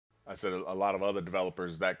I said a lot of other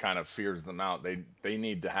developers that kind of fears them out. They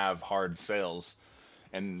need to have hard sales,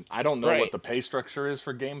 and I don't know what Right. the pay structure is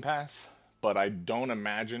for Game Pass, but I don't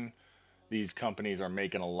imagine these companies are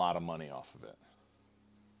making a lot of money off of it.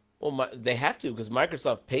 Well, they have to because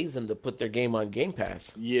Microsoft pays them to put their game on Game Pass.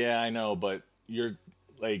 Yeah, I know, but you're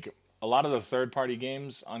like a lot of the third party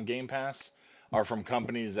games on Game Pass are from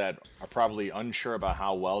companies that are probably unsure about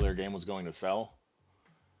how well their game was going to sell.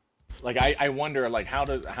 Like I wonder like how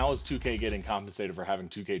is 2K getting compensated for having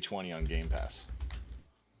 2K20 on Game Pass?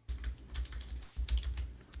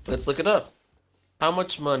 Let's look it up. How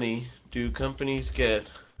much money do companies get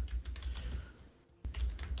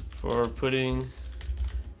for putting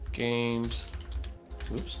games,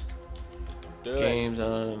 oops, Do it. games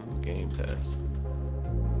on Game Pass?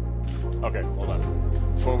 Okay, hold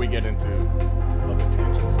on. Before we get into other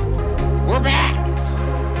tangents, we're back.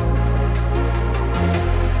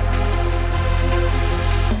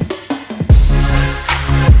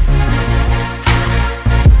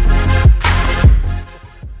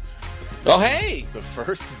 Oh, hey! The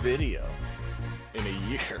first video in a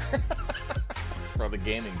year for the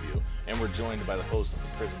Gaming VUE, and we're joined by the host of the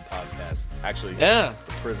PRISM podcast. Actually, Yeah.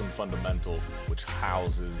 the PRISM Fundamental, which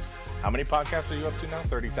houses how many podcasts are you up to now?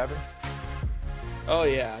 37. Oh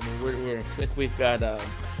yeah. I mean, we've got our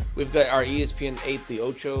ESPN 8 the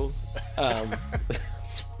Ocho, um,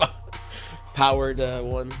 powered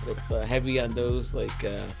one that's heavy on those like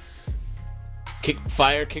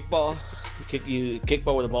kickball. You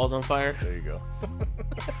kickball where the ball's on fire. There you go.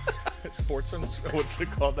 Sports and what's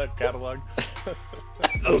it called? That catalog?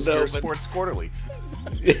 Oh no, Sports Quarterly.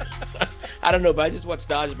 I don't know, but I just watched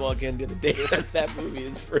Dodgeball again the other day. That movie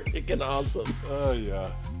is freaking awesome. Oh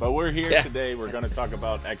yeah. But we're here Yeah. today. We're going to talk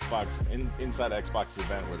about Xbox inside Xbox's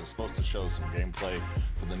event where they're supposed to show some gameplay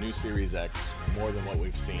for the new Series X, more than what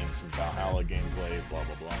we've seen, some Valhalla gameplay, blah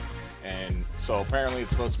blah blah. And so apparently it's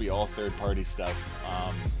supposed to be all third-party stuff,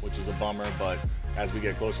 which is a bummer. But as we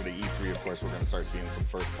get closer to E3, of course, we're going to start seeing some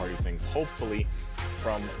first-party things, hopefully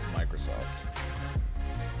from Microsoft.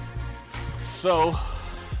 So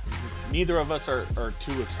neither of us are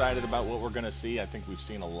too excited about what we're going to see. I think we've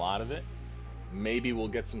seen a lot of it. Maybe we'll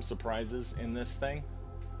get some surprises in this thing.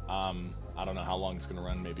 I don't know how long it's going to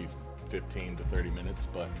run, maybe 15 to 30 minutes,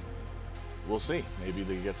 but we'll see. Maybe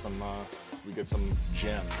we get some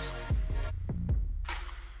gems.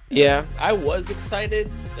 Yeah, I was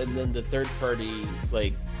excited, and then the third party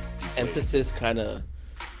like emphasis kind of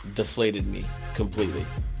deflated me completely.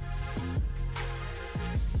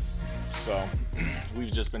 So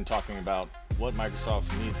we've just been talking about what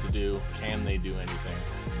Microsoft needs to do. Can they do anything?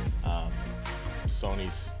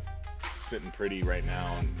 Sony's sitting pretty right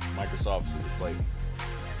now, and Microsoft is like,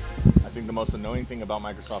 I think the most annoying thing about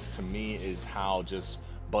Microsoft to me is how just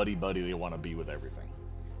buddy they want to be with everything.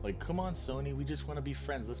 Like, come on, Sony, we just want to be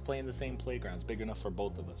friends. Let's play in the same playgrounds, big enough for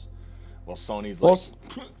both of us. Well, Sony's Well,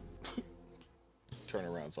 like, turn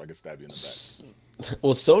around so I can stab you in the back.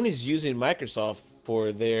 well, Sony's using Microsoft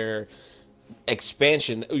for their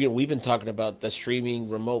expansion. You know, we've been talking about the streaming,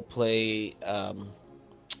 remote play,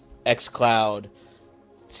 xCloud,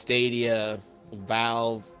 Stadia,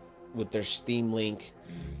 Valve with their Steam Link.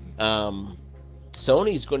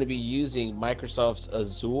 Sony's going to be using Microsoft's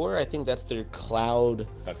Azure. I think that's their cloud.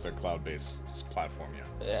 That's their cloud-based platform,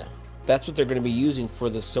 yeah. Yeah, that's what they're going to be using for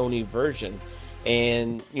the Sony version.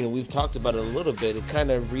 And you know, we've talked about it a little bit. It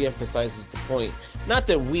kind of reemphasizes the point. Not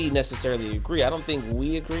that we necessarily agree. I don't think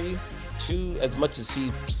we agree too as much as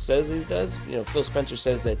he says he does. You know, Phil Spencer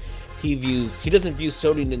says that he doesn't view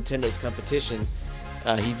Sony and Nintendo as competition.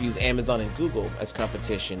 He views Amazon and Google as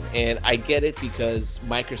competition. And I get it because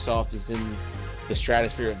Microsoft is in the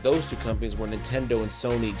stratosphere of those two companies, where Nintendo and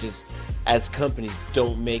Sony just as companies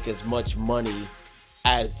don't make as much money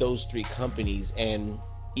as those three companies. And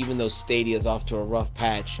even though Stadia is off to a rough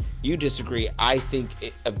patch, you disagree. I think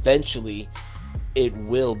eventually it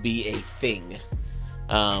will be a thing.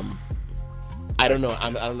 I don't know. I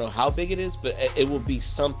don't know how big it is, but it will be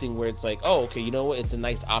something where it's like, oh, okay, you know what? It's a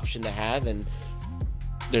nice option to have, and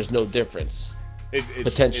there's no difference.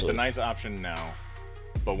 It's a nice option now,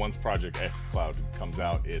 but once Project X Cloud comes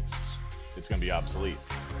out, it's going to be obsolete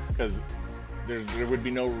because there would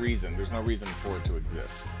be no reason. There's no reason for it to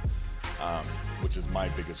exist, which is my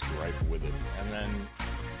biggest gripe with it. And then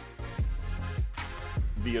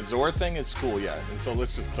the Azure thing is cool, yeah. And so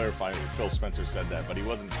let's just clarify. Phil Spencer said that, but he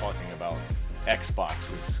wasn't talking about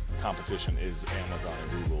Xbox's competition is Amazon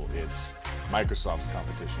and Google. It's Microsoft's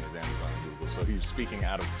competition is Amazon and Google. So he's speaking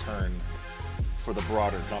out of turn for the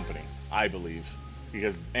broader company, I believe,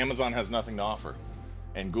 because Amazon has nothing to offer,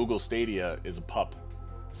 and Google Stadia is a pup.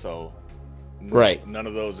 So Right. None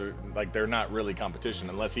of those are like, they're not really competition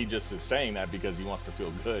unless he just is saying that because he wants to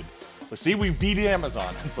feel good. But see, we beat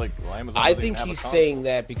Amazon. It's like, well, Amazon. I think he's saying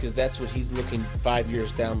that because that's what he's looking 5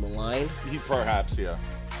 years down the line. He perhaps, yeah.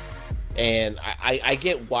 And I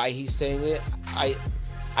get why he's saying it.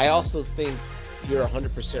 I also think you're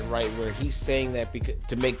 100% right where he's saying that because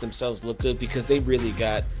to make themselves look good because they really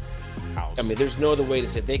got. House. I mean, there's no other way to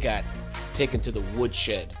say it. They got taken to the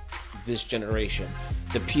woodshed this generation.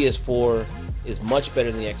 The PS4 is much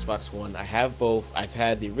better than the Xbox One. I have both. I've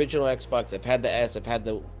had the original Xbox. I've had the S. I've had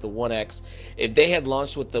the One X. If they had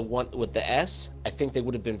launched with the S, I think they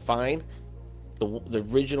would have been fine. The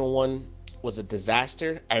original one was a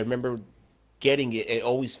disaster. I remember getting it. It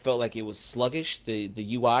always felt like it was sluggish. The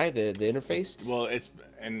UI, the interface. Well,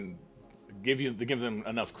 give them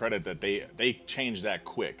enough credit that they changed that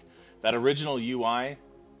quick. That original UI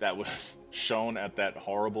that was shown at that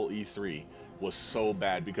horrible E3 was so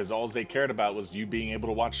bad because all they cared about was you being able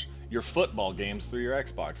to watch your football games through your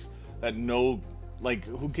Xbox.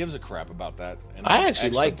 Who gives a crap about that? And I actually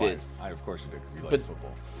liked it. Of course you did because you like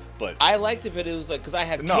football. But I liked it, but it was like because I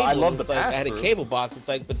had no, cable. I love the like, I had a cable box. It's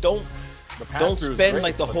like, but don't spend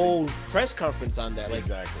like the whole press conference on that. Like,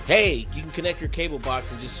 exactly. Hey, you can connect your cable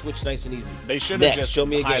box and just switch nice and easy. They should have just show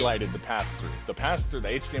me highlighted the pass-through. The pass-through, the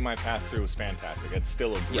HDMI pass-through was fantastic. It's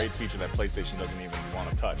still a great feature that PlayStation doesn't even want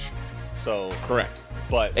to touch. So correct.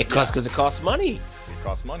 But it costs because it costs money. It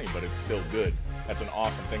costs money, but it's still good. That's an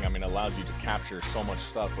awesome thing. I mean, it allows you to capture so much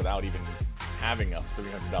stuff without even having a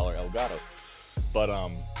 $300 Elgato. But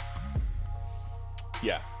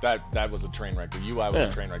yeah, that was a train wreck. The UI was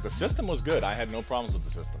a train wreck. The system was good. I had no problems with the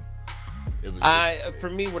system. For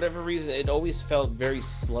me, whatever reason, it always felt very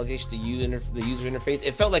sluggish. The user interface.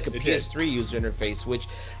 It felt like a PS3 user interface, which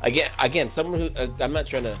again, someone who I'm not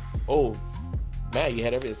trying to. Oh, Matt, you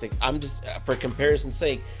had everything. It's like I'm just for comparison's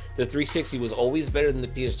sake. The 360 was always better than the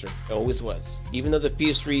PS3. It always was. Even though the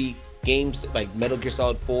PS3 games like Metal Gear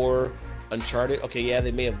Solid 4, Uncharted, okay, yeah,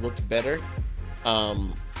 they may have looked better.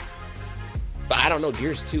 But I don't know,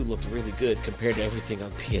 Gears 2 looked really good compared to everything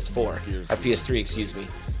on PS4 or PS3, excuse me.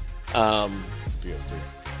 PS3.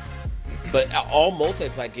 But all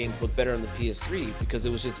multi-plat games look better on the PS3 because it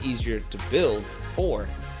was just easier to build for.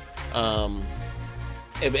 And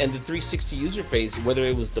the 360 user face, whether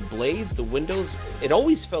it was the blades, the windows, it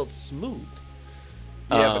always felt smooth.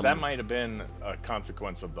 Yeah, but that might have been a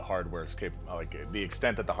consequence of the hardware's like the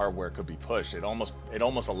extent that the hardware could be pushed. It almost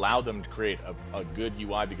allowed them to create a good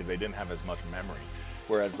UI because they didn't have as much memory.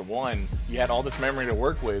 Whereas the one, you had all this memory to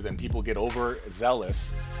work with, and people get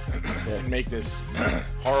overzealous and make this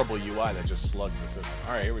horrible UI that just slugs the system.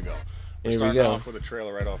 All right, here we go. We're starting off with a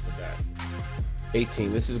trailer right off the bat.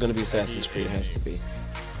 18. This is going to be Assassin's Creed. It has to be.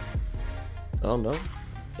 Oh no,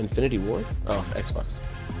 Infinity Ward. Oh, Xbox.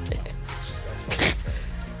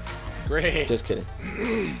 Great. Just kidding.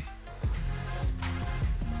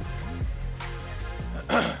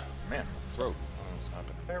 Man, throat.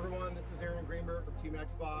 Hey everyone, this is Aaron Greenberg from Team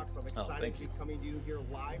Xbox. I'm excited to be coming to you here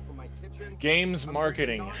live from my kitchen. Games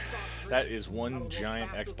marketing. That is one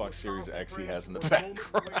giant Xbox Series X he has in the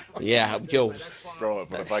background. Yeah, yo. Bro,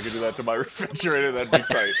 but if I could do that to my refrigerator, that'd be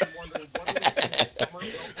tight.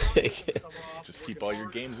 Just keep all your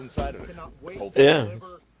games inside of it. Hopefully. Yeah.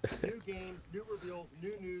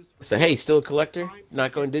 So hey, still a collector?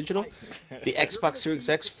 Not going digital? The Xbox Series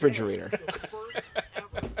X refrigerator.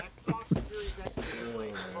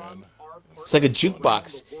 It's like a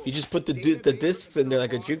jukebox. You just put the discs in there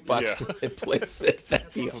like a jukebox and place it.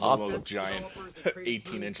 That'd be awesome. Those giant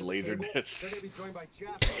 18-inch laser discs.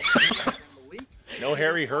 No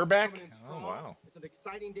Harry Herbeck? Oh, wow. It's an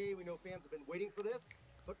exciting day. We know fans have been waiting for this.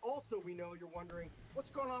 But also, we know you're wondering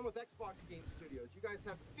what's going on with Xbox Game Studios. You guys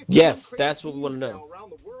have 15 that's what we want to know.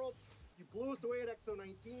 Around the world. You blew us away at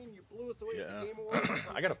XO19. You blew us away at the Game Awards.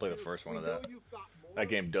 I gotta play the first one of that. That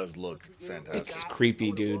game does look fantastic. It's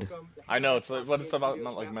creepy, dude. I know it's like, but it's about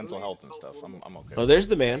not like mental health and stuff. I'm okay. Oh, there's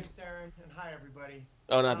the man. Hi, everybody.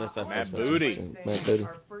 Oh, not that stuff. Matt Booty. Matt Booty.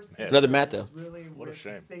 Another Matt though. What a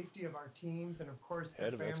shame. Safety of our teams and of course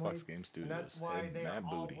head of Xbox Game Studios. And that's why they are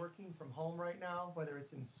all Booty. working from home right now, whether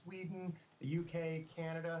it's in Sweden, the UK,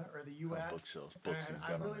 Canada, or the US. Books he's and got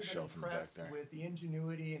I've on really the been shelf in the back impressed there. with the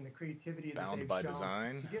ingenuity and the creativity that they've by shown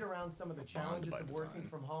design. to get around some of the challenges of working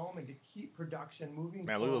from home and to keep production moving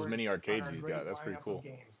Man, look at those mini arcades he's got. That's pretty cool.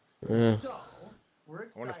 So, we're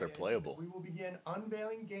excited. I wonder if they're playable. We will begin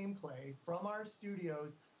unveiling gameplay from our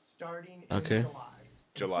studios starting in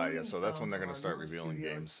July, yeah, so that's when they're going to start revealing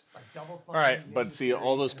games. Alright, but see,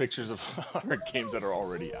 all those pictures of our games that are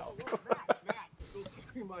already out.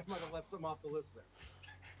 We might have left some off the list there.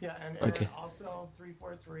 Yeah, and Okay. also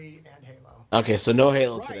 343 and Halo. Okay, so no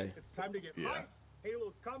Halo Right. today. It's time to get Yeah. hyped.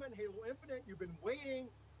 Halo's coming. Halo Infinite. You've been waiting.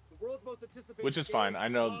 The world's most anticipated. Which is game fine. I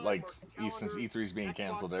know, July, like, marking since calendars, E3 is being Xbox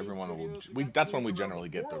canceled, Game everyone will. Studios. We've got That's when teams we around generally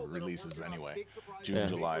the get the world that are releases working on anyway. big surprises June, and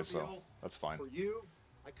big July, so reveals. that's fine. For you,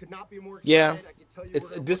 I could not be more excited. Yeah, I can tell you it's we're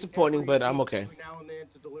gonna work disappointing, every but I'm week okay. between now and then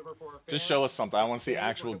to deliver for our Just fans. show us something. I want to see Today, we're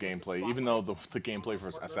actual gonna put the gameplay, even though spotlight the gameplay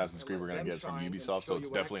for partners Assassin's and Creed let we're gonna them get from shine and Ubisoft, show so it's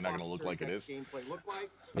you what definitely not Xbox gonna look Series like it X is. gameplay look like.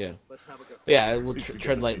 Yeah. Let's have a go. Yeah, we'll We get tread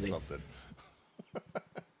to see lightly. something.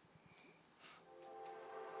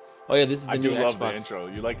 Oh yeah, this is the I new do love Xbox. the intro.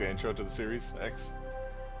 You like the intro to the Series X?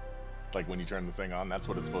 Like when you turn the thing on, that's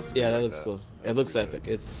what it's supposed to be. Yeah, that like looks cool. That's It looks pretty epic.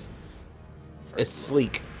 good. It's Fresh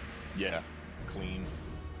sleek. Yeah, clean.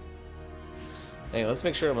 Hey, let's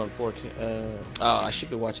make sure I'm on 4K. Oh, I should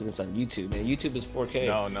be watching this on YouTube, man. YouTube is 4K.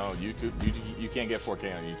 No, YouTube. You can't get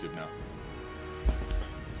 4K on YouTube now.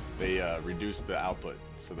 They reduced the output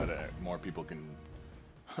so that more people can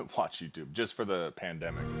watch YouTube just for the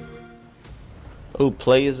pandemic. Oh,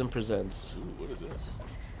 Playism presents. Ooh, what is this?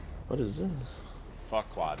 What is this? Fuck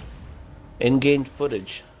quad. In-game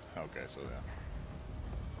footage. Okay, so yeah.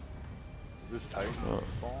 Is this Titanfall?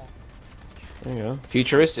 Oh. There you go.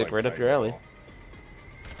 Futuristic, Like right up your alley. Titanfall.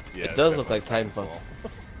 Yeah, It it's does look definitely like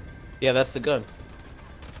Titanfall. Yeah, that's the gun.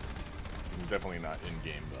 This is definitely not in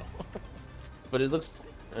game though. But it looks.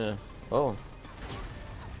 Oh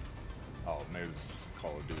Oh, there's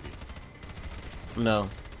Call of Duty. no.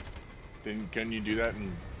 Can you do that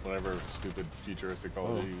in whatever stupid futuristic Call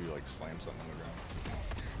of Oh. Duty? You like slam something on the ground.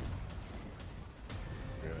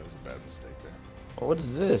 Yeah, that was a bad mistake there. Oh, what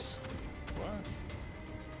is this? What?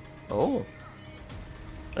 Oh.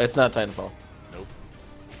 It's not Titanfall. Nope.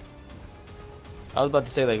 I was about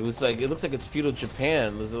to say it looks like it's feudal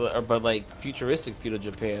Japan, but like futuristic feudal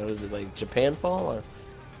Japan. Was it like Japanfall or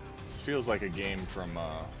This feels like a game from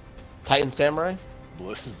Titan Samurai?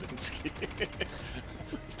 Blizinski.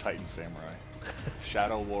 Titan Samurai.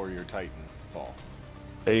 Shadow Warrior Titanfall.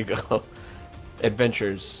 There you go.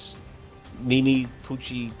 Adventures. Nini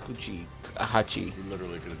Puchi Kuchi Ahachi. You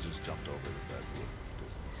literally could have just jumped over that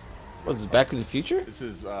distance. What is this, Back to the Future? This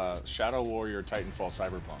is Shadow Warrior Titanfall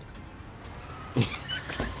Cyberpunk.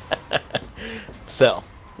 Sell.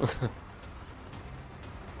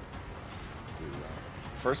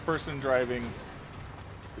 First person driving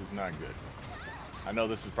is not good. I know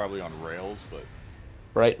this is probably on rails, but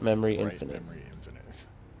Bright Memory Bright Infinite. Memory Infinite.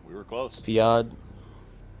 We were close. Fiat.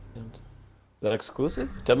 Is that exclusive?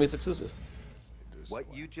 Tell me it's exclusive. What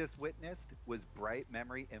you just witnessed was Bright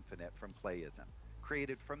Memory Infinite from Playism,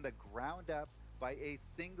 created from the ground up by a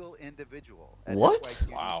single individual at What?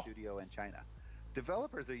 NYC Wow. Studio in China.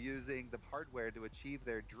 Developers are using the hardware to achieve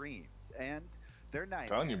their dreams and their nightmares.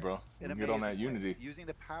 Telling you, bro. in You get on that amazing ways, Unity. using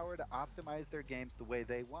the power to optimize their games the way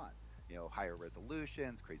they want. You know, higher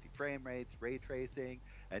resolutions, crazy frame rates, ray tracing,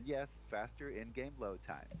 and yes, faster in-game load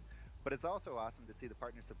times. But it's also awesome to see the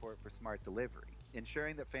partner support for smart delivery,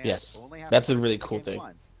 ensuring that fans Yes, only have that's to a really purchase the cool game thing.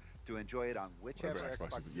 once to enjoy it on whichever Whatever Xbox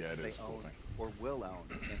Xbox is- yeah, it Series is a they cool own thing. or will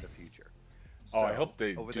own in the future. Oh, I So, hope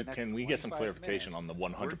they over do. the next Can we get some 25 clarification on the minutes,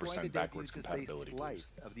 we're going to 100% debut backwards just compatibility, a please?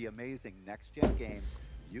 slice of the amazing next-gen games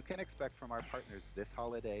you can expect from our partners this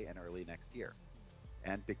holiday and early next year.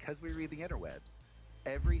 And because we read the interwebs,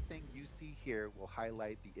 everything you see here will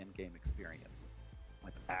highlight the in-game experience.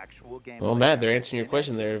 With actual game. Well, Matt, they're answering your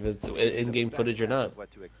question there if it's in-game footage or not. What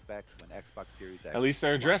to expect when Xbox Series X At least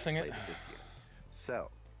they're launches addressing it. later this year. So,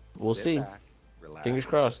 We'll sit see. back, relax, Fingers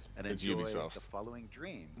crossed. and It's enjoy Ubisoft. the following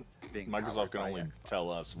dreams being Microsoft powered can by only Xbox. tell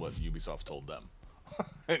us what Ubisoft told them.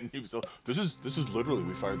 And Ubisoft, this is literally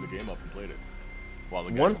we fired the game up and played it. While the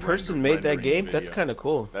guys One were person made that rendering game. the That's video. kind of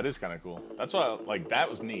cool. That is kind of cool. That's why, like, that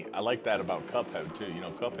was neat. I like that about Cuphead too. You know,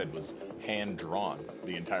 Cuphead was hand drawn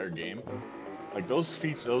the entire game. Like those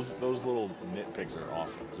features, those little nitpicks are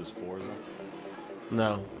awesome. Is this Forza?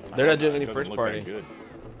 No, they're not doing It any doesn't first look party. that good.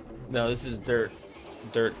 No, this is Dirt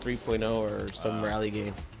 3.0 or some rally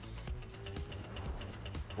game.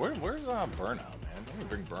 Where's Burnout, man? They need to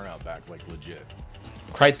bring Burnout back, like legit.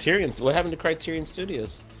 Criterion's. What happened to Criterion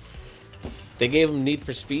Studios? They gave them Need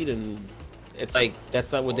for Speed, and it's like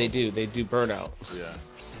that's not what they do. They do Burnout. Yeah.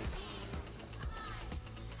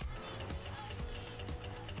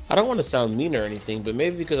 I don't want to sound mean or anything, but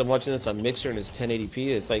maybe because I'm watching this on Mixer and it's 1080p,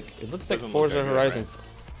 it's like it looks like Doesn't look Forza that good, Horizon.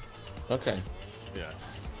 Okay, Yeah.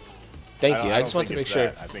 thank you. I don't just want to think make it's sure.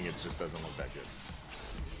 that. I think it just doesn't look that good.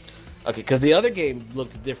 Okay, because the other game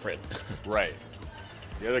looked different. Right.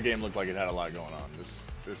 The other game looked like it had a lot going on.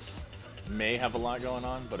 This may have a lot going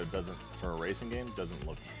on, but it doesn't. For a racing game, it doesn't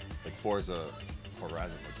look like Forza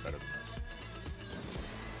Horizon looked better than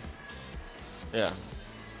this. Yeah.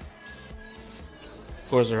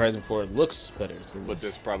 Forza Horizon 4 looks better than But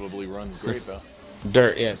this probably runs great though.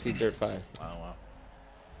 Dirt, yeah, see Dirt 5. Oh wow.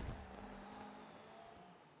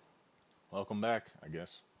 Welcome back, I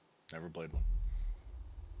guess. Never played one.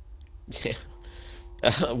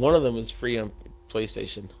 Yeah. One of them was free on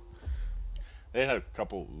PlayStation. They had a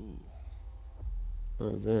couple. Ooh,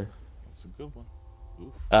 What was that? that's a good one.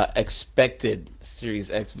 Oof. Expected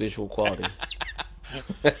Series X visual quality.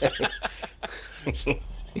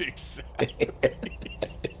 Exactly.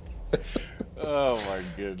 Oh my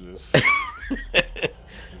goodness.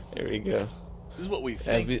 There we go. This is what we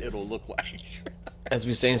think it'll look like. As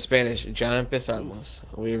we say in Spanish, ya empezamos.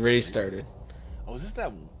 We already started. Oh, is this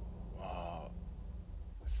that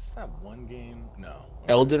one game? No.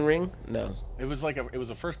 Elden Ring? No. It was like it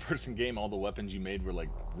was a first-person game. All the weapons you made were like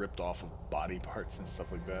ripped off of body parts and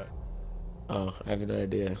stuff like that. Oh, I have no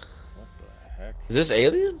idea. What the heck? Is this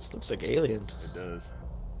Alien? Looks like Alien. It does.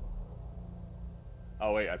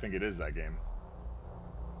 Oh wait, I think it is that game.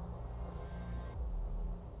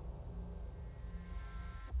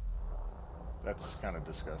 That's kind of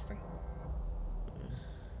disgusting.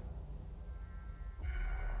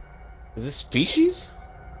 Is this Species?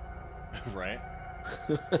 Right?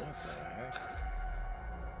 What the heck?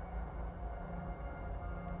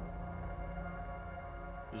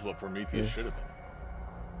 This is what Prometheus should have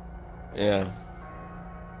been. Yeah.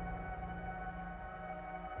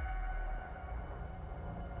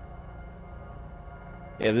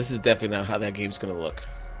 Yeah, this is definitely not how that game's gonna look.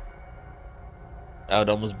 I would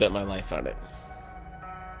almost bet my life on it.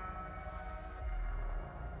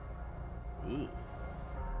 Ooh.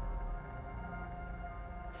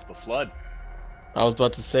 It's the Flood. I was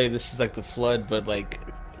about to say this is like the Flood, but like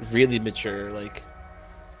really mature. Like,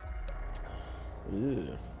 ooh.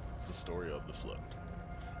 It's the story of the Flood.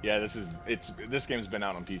 Yeah, this game's been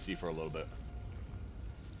out on PC for a little bit.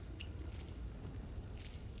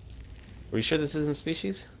 Are you sure this isn't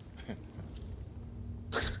Species?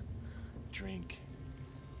 Drink.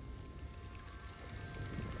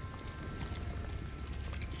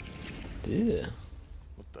 Yeah.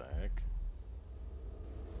 What the heck?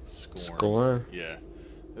 Scorn. Scorn. Yeah,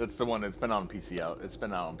 that's the one that's been on PC out. It's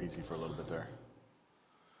been out on PC for a little bit there.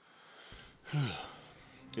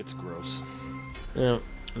 It's gross. Yeah.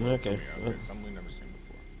 Okay. Something we've never seen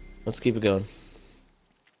before. Let's keep it going.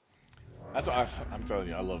 That's what I'm telling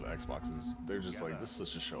you. I love Xboxes. They're just like, let's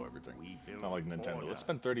just show everything. It's not like Nintendo. Let's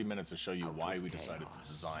spend 30 minutes to show you why we decided to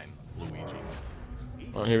design Luigi.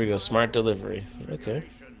 Oh, here we go. Smart delivery. Okay.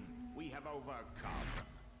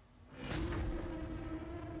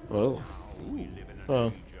 Whoa. Ooh.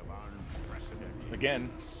 Oh. Again,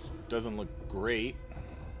 doesn't look great.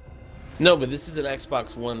 No, but this is an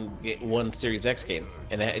Xbox One Series X game,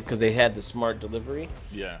 and because they had the smart delivery.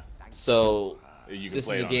 Yeah. So You can this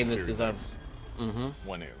play is a it on game the that's Series designed. X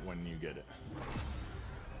when you get it.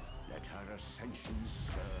 Let her ascension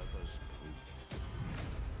serve as proof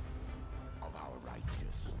of our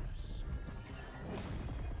righteousness.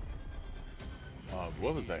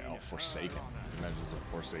 What was that? Oh, Forsaken. Imagine it's a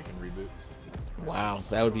Forsaken reboot. Wow,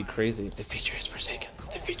 that would be crazy. The future is Forsaken.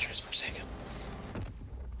 The future is Forsaken.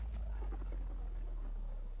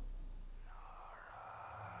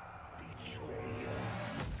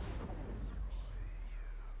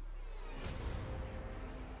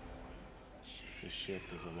 This ship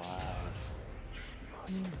is alive.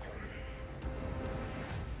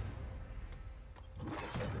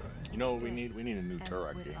 You know what we need? We need a new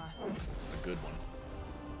Turok game. A good one.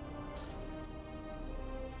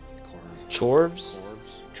 Chorves?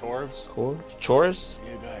 Chorus?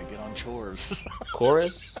 Yeah, guy, get on chores.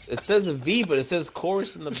 Chorus? It says a V, but it says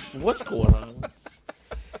chorus in the. What's going on?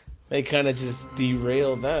 They kind of just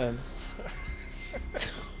derailed that.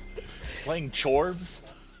 Playing chores?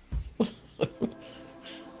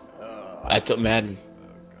 I took Madden.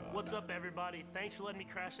 What's up, everybody? Thanks for letting me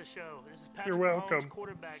crash the show. This is Patrick Mahomes,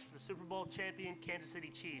 quarterback for the Super Bowl champion Kansas City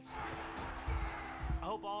Chiefs. I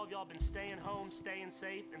hope all of y'all been staying home, staying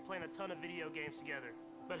safe, and playing a ton of video games together.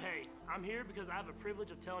 But hey, I'm here because I have a privilege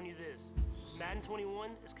of telling you this. Madden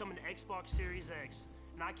 21 is coming to Xbox Series X,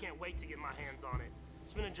 and I can't wait to get my hands on it.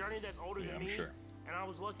 It's been a journey that's older than me, and I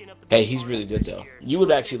was lucky enough to be Hey, he's really good though. You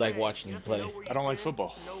would actually like watching him play. I don't like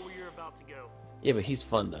football. Know where you're about to go. Yeah, but he's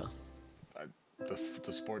fun though.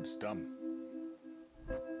 The sport's dumb.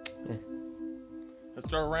 Let's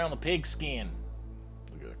throw around the pigskin.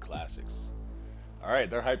 Look at the classics. Alright,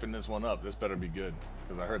 they're hyping this one up. This better be good.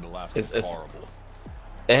 Because I heard the last one was horrible.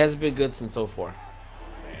 It has been good since 04. Man,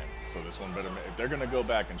 so this one better... If they're going to go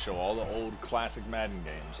back and show all the old classic Madden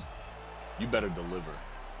games, you better deliver.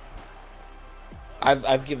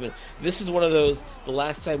 I've given. This is one of those. The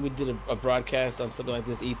last time we did a broadcast on something like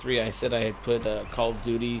this, E3, I said I had put Call of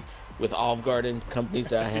Duty with Olive Garden companies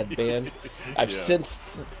that I had banned. I've since,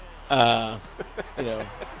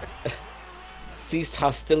 ceased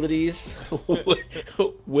hostilities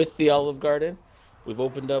with the Olive Garden. We've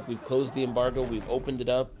opened up. We've closed the embargo. We've opened it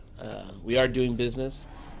up. We are doing business.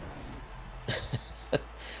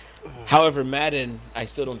 However, Madden, I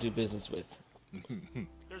still don't do business with.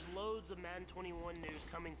 There's loads of Madden 21 news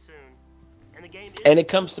coming soon, and the game. And it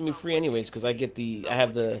comes to me free anyways because I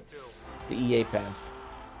have the EA pass.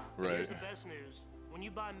 Right. Here's the best news: when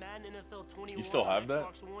you buy Madden NFL 21 You still have on that?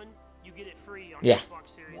 Xbox One, you get it free on Yeah. Xbox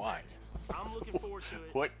Series Why? X. I'm looking forward to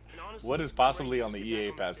it. What? And honestly, What is I'm possibly ready on to the get back EA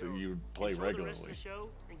on pass that field. you play Enjoy the rest of regularly? the show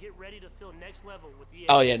and get ready to feel next level with EA.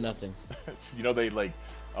 Oh yeah, nothing. You know, they like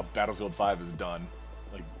a Battlefield 5 is done.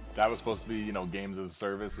 Like that was supposed to be, you know, games as a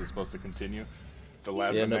service is supposed to continue. The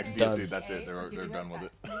next done. DLC, that's it. They're done with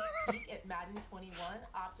it. At Madden 21,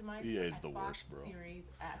 optimized EA is for the Xbox worst, bro. Series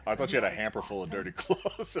X. I thought you had a hamper full of dirty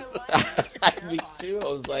clothes. So my Me too. I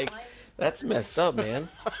was like, that's messed up, man.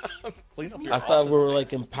 Clean up your I thought we were office like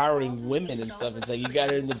space. empowering women and stuff. It's like you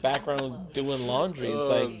got her in the background doing laundry. It's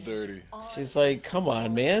Oh, like it's dirty. she's like, come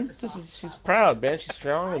on, man. She's proud, man. She's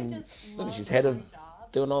strong and look, she's head of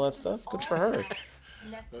doing all that stuff. Good for her.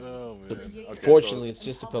 Oh man. Okay, Fortunately, it's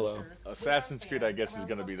just a pillow. so Assassin's Creed, I guess, is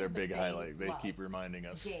gonna be their big highlight. They keep reminding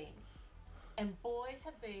us. games. And boy,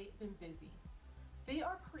 have they been busy. They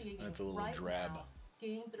are creating That's a little right drab. now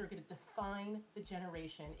games that are going to define the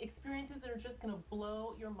generation, experiences that are just going to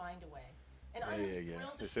blow your mind away. And I'm Yeah.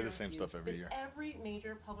 thrilled to They say share the with same you stuff every that year. every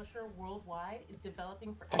major publisher worldwide is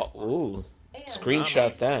developing for Oh, Xbox. ooh. And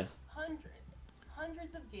Screenshot that.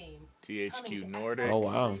 hundreds of games THQ coming to Nordic. Xbox Oh,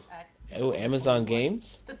 wow. Series X Oh, Amazon 2021.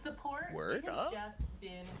 Games? The support Word has up. just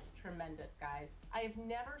been tremendous, guys. I have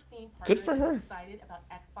never seen Good partners for her. as excited about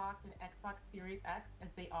Xbox and Xbox Series X as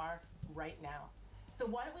they are right now. So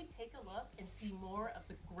why don't we take a look and see more of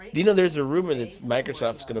the great... Do you know there's a rumor that games they're working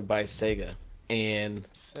Microsoft's on? going to buy Sega? And,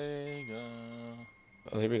 Sega.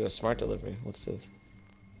 oh, here we go. Smart delivery. What's this?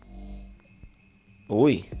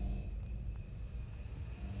 Oi.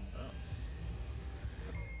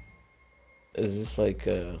 Is this like,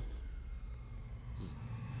 The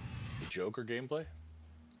Joker gameplay?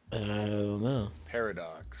 I don't know.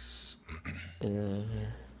 Paradox.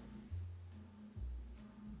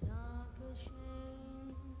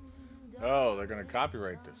 Oh, they're gonna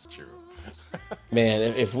copyright this. True. Man,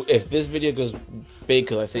 if this video goes big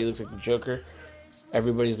because I say he looks like the Joker,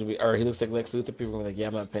 everybody's gonna be, or he looks like Lex Luthor. People are gonna be like, yeah,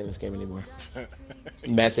 I'm not playing this game anymore.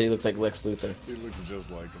 Matt said he looks like Lex Luthor. He looks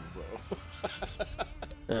just like him, bro.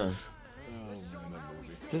 Yeah. Oh man, that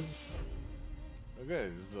movie. This Okay,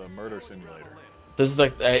 this is a murder simulator. is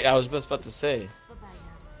like I was just about to say.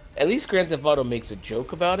 At least Grand Theft Auto makes a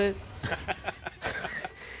joke about it.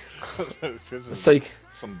 This It's is like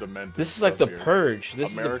some demented. this is like the stuff here. Purge.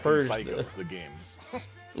 This American is the Psycho, Purge. the game.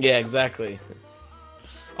 Yeah, exactly.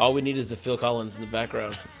 All we need is the Phil Collins in the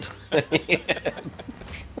background.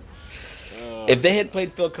 If they had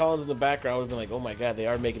played Phil Collins in the background, I would have been like, oh my god, they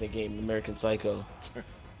are making a game, American Psycho. That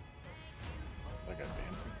guy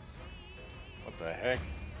dancing. What the heck?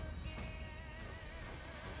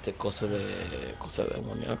 Te cosa de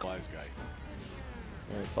demoníaco. Wise guy.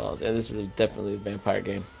 Alright, follows. And this is definitely a vampire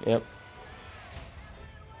game. Yep.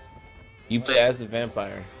 You play as the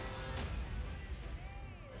vampire.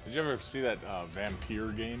 Did you ever see that Vampire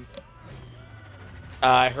game?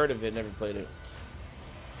 I heard of it, never played it.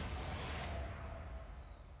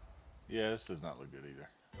 Yeah, this does not look good either.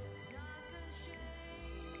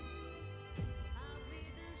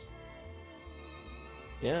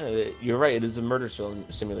 Yeah, you're right. It is a murder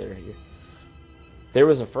simulator here. There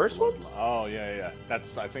was a first one? Oh yeah.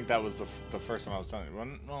 That's. I think that was the first one I was telling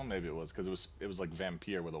you. Well, maybe it was because it was like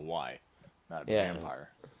Vampire with a Y, not Yeah. vampire.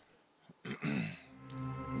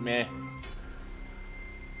 Meh.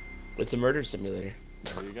 It's a murder simulator.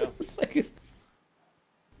 There you go. Like,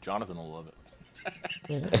 Jonathan will love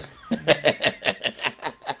it.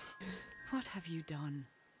 What have you done?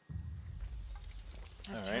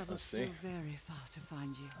 I've All right, traveled let's so see. very far to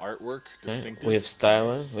find you. Artwork, distinctive. we have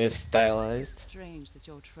stylized. We have stylized. Strange that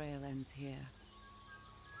your trail ends here.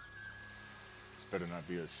 This better not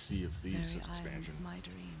be a Sea of Thieves Very island expansion. of my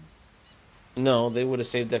dreams. No, they would have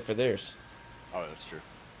saved that for theirs. Oh, that's true.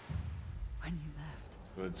 When you left,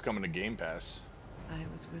 But it's coming to Game Pass, I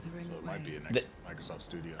was withering so it away. might be a The- Microsoft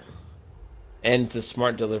Studio. And it's a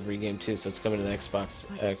smart delivery game too, so it's coming to the Xbox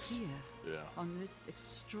But X. here, Yeah. on this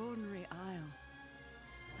extraordinary isle,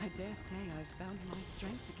 I dare say I've found my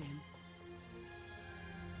strength again.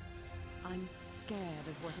 I'm scared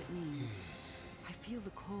of what it means. I feel the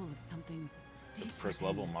call of something deep. First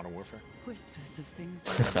level in Modern Warfare. Whispers of things.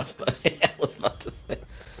 I was about to say.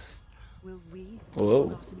 Will we be Whoa.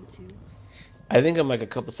 forgotten too? I think I'm like a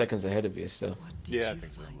couple seconds ahead of you still. What did Yeah, I you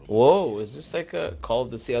think so. find? Whoa, is this like a Call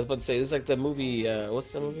of the Sea? I was about to say, this is like the movie,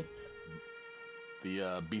 what's the movie?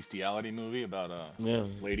 The bestiality movie about Yeah.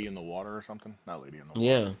 lady in the water or something. Not lady in the water.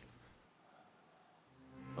 Yeah.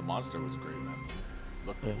 The monster was great, man.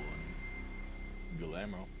 Looked cool. And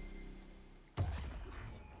Guillermo.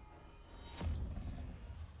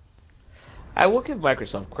 I will give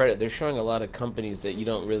Microsoft credit. They're showing a lot of companies that you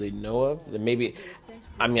don't really know of. That maybe,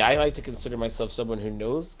 I mean, I like to consider myself someone who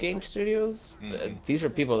knows game studios. These are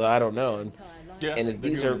people that I don't know. And if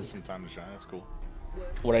these are some time to shine, that's cool.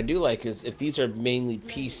 What I do like is if these are mainly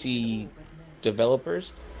PC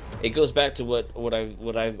developers, it goes back to what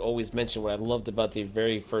I've always mentioned. What I loved about the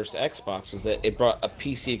very first Xbox was that it brought a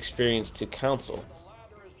PC experience to console,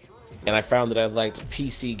 and I found that I liked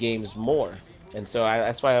PC games more. And so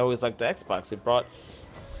that's why I always liked the Xbox. It brought,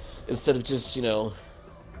 instead of just, you know,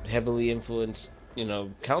 heavily influenced, you know,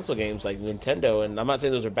 console games like Nintendo. And I'm not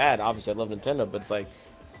saying those are bad. Obviously, I love Nintendo, but it's like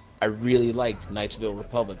I really liked Knights of the Old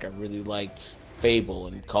Republic. I really liked Fable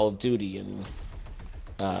and Call of Duty and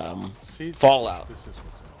Fallout. This is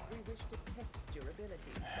what's We wish to test your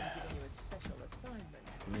abilities by giving you a special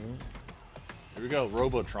assignment. Here we go,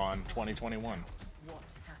 Robotron 2021. What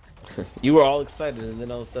happened? You were all excited, and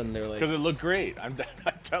then all of a sudden they were like, Because it looked great. I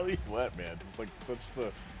tell you what, man. It's like such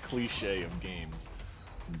the cliche of games.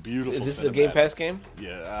 Beautiful. is this a Game Pass game?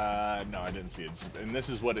 Yeah. No, I didn't see it. And this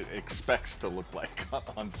is what it expects to look like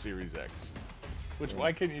on Series X. Which,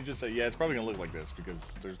 why couldn't you just say, yeah, it's probably going to look like this, because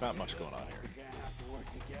there's not much going on here.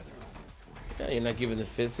 Yeah, you're not giving the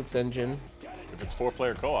physics engine. If it's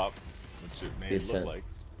 4-player co-op, which it may look like,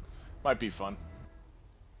 might be fun.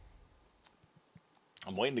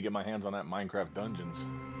 I'm waiting to get my hands on that Minecraft Dungeons.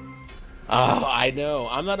 Oh, I know.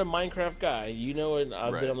 I'm not a Minecraft guy. You know it.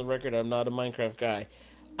 I've Right. been on the record. I'm not a Minecraft guy.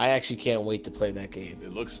 I actually can't wait to play that game.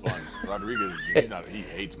 It looks fun. Rodriguez, he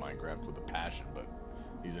hates Minecraft with a passion, but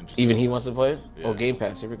he's interested. Even he wants to play it? Yeah. Oh, Game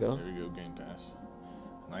Pass. Here we go. There we go, Game Pass.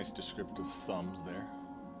 Nice descriptive thumbs there.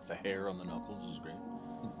 The hair on the knuckles is great.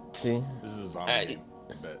 See? This is a zombie game,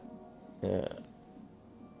 I bet. Yeah.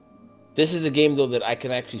 This is a game, though, that I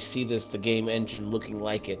can actually see the game engine looking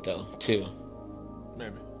like it, though, too.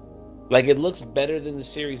 Maybe. Like, it looks better than the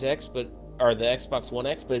Series X, or the Xbox One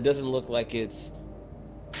X, but it doesn't look like it's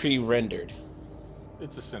pre-rendered.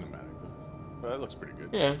 It's a cinematic, though. But it looks pretty good.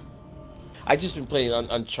 Yeah. I've just been playing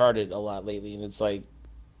Uncharted a lot lately, and it's like...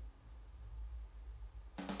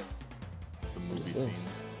 The movie is this? scenes.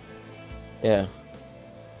 Yeah.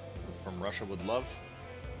 From Russia with Love.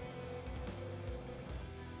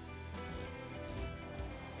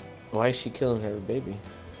 Why is she killing her baby?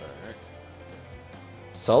 Alright.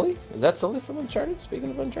 Sully? Is that Sully from Uncharted?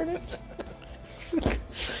 Speaking of Uncharted?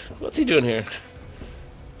 What's he doing here?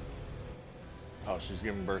 Oh, she's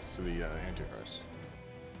giving birth to the Antichrist.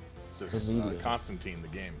 This is Medina. Constantine, the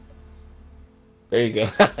game. There you go.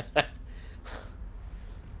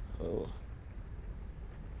 Oh.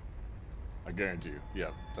 I guarantee you. Yeah,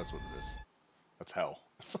 that's what it is. That's hell.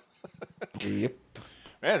 Yep.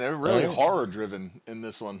 Man, they're really Oh. horror-driven in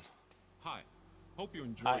this one. Hi, hope you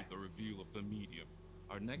enjoyed Hi. the reveal of The Medium,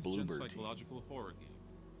 our next-gen Bluebird psychological horror game.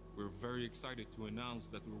 We're very excited to announce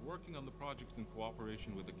that we're working on the project in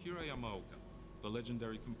cooperation with Akira Yamaoka, the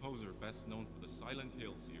legendary composer best known for the Silent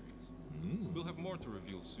Hill series. We'll have more to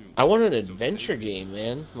reveal soon. I want an so adventure stay tuned. game,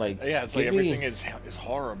 man. Like, Yeah, it's like give me- everything is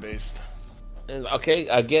horror-based. Okay,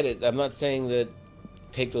 I get it. I'm not saying that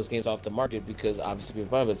take those games off the market because obviously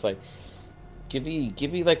people buy them. It's like, give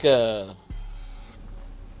me like a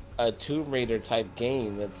Tomb Raider type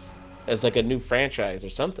game that's like a new franchise or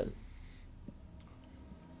something.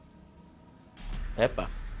 Epa.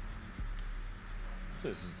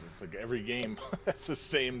 It's like every game, that's the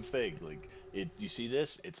same thing. Like, you see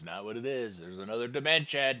this? It's not what it is. There's another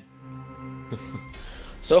dimension.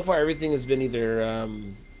 So far, everything has been either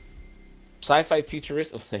sci-fi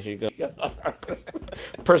futuristic. There you go.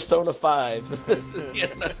 Persona 5. This is Yeah,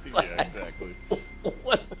 exactly.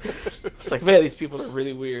 What? It's like, man, these people are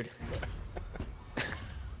really weird.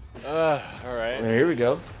 All right. Here we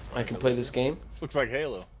go. I can play this game. This looks like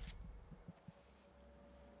Halo.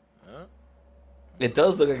 Huh? It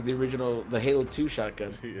does look like the original, the Halo 2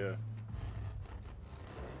 shotgun. Yeah.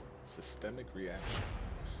 Systemic reaction.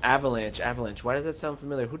 Avalanche. Why does that sound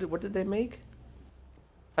familiar? What did they make?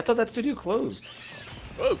 I thought that studio closed.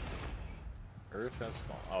 Whoa! Earth has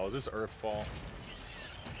fallen. Oh, is this Earthfall?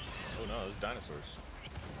 Oh no, it's dinosaurs.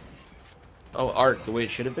 Oh, Ark, the way it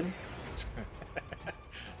should have been?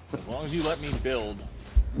 As long as you let me build,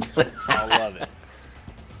 I'll love it.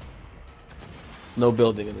 No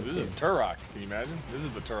building in this game. This is Turok. Can you imagine? This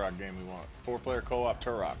is the Turok game we want. 4-player co-op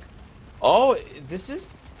Turok. Oh, this is.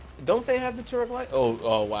 Don't they have the Turok Light?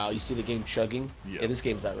 Oh, wow! You see the game chugging? Yep. Yeah, this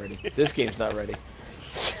game's not ready. This game's not ready.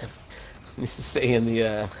 Needs to stay in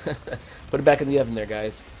the. Put it back in the oven there,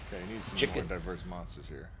 guys. Okay, you need some more diverse monsters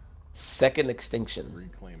here. Second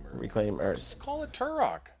extinction. Reclaim Earth. Earth. Just call it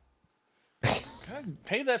Turok. God,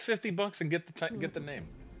 pay that $50 and get the name.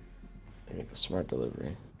 Make a smart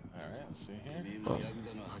delivery. All right, let's see here.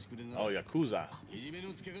 Oh, Yakuza.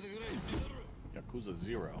 Yakuza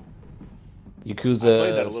 0. Yakuza I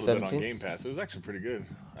played that a little 17? bit on Game Pass. It was actually pretty good.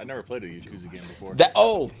 I never played a Yakuza game before.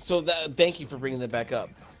 Thank you for bringing that back up.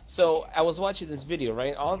 So I was watching this video,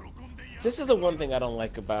 right? This is the one thing I don't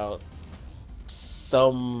like about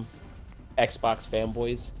some Xbox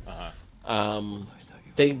fanboys.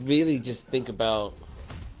 They really just think about.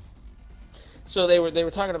 So they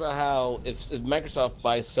were talking about how if Microsoft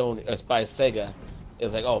buys Sega,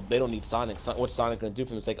 it's like, oh, they don't need Sonic. What's Sonic going to do for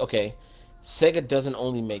them? It's like, okay, Sega doesn't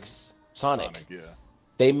only make Sonic. Yeah.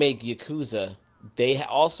 They make Yakuza. They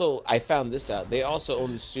also, I found this out, they also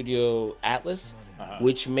own the studio Atlas,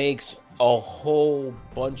 which makes a whole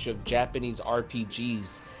bunch of Japanese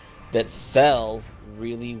RPGs that sell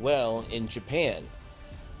really well in Japan.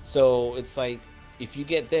 So it's like, if you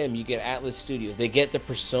get them, you get Atlas Studios. They get the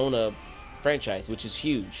Persona franchise, which is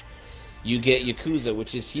huge. You get Yakuza,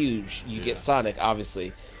 which is huge. You get Sonic,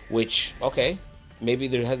 obviously, which, okay, maybe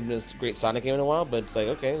there hasn't been a great Sonic game in a while, but it's like,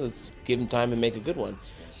 okay, let's give them time and make a good one.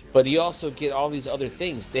 But you also get all these other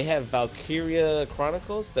things. They have Valkyria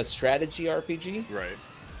Chronicles, that strategy RPG. Right.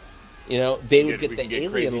 You know, they would get the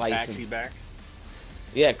Alien license. Taxi back.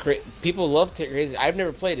 Yeah, people love Crazy. I've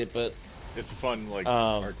never played it, but it's a fun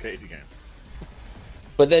arcade game.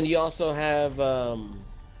 But then you also have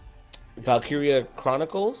Valkyria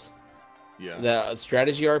Chronicles. Yeah. The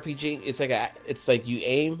strategy RPG. It's like you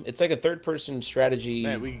aim. It's like a third-person strategy.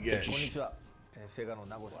 Man, we can get. Wow,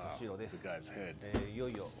 the guy's head.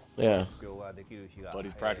 Yeah. But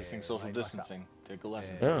he's practicing social distancing. Take a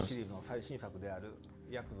lesson. Yeah.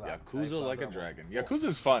 Yakuza Like a Dragon.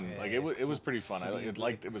 Yakuza's fun. Like it was pretty fun. It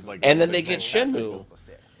was like. And then they get Shenmue.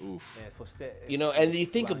 Oof. You know, and you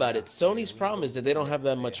think about it, Sony's problem is that they don't have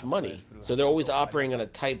that much money, so they're always operating on a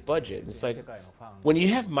tight budget. It's like when you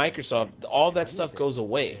have Microsoft, all that stuff goes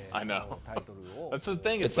away. I know. That's the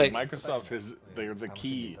thing. It's like Microsoft they're the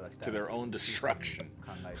key to their own destruction.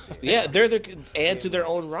 Yeah, and to their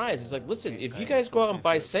own rise. It's like, listen, if you guys go out and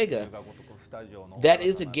buy Sega, that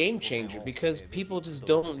is a game changer because people just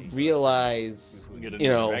don't realize. You get a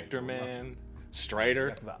new Vector Man,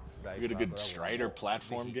 Strider. You get a good Strider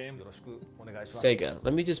platform game. Sega.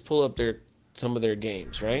 Let me just pull up some of their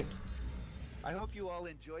games, right? I hope you all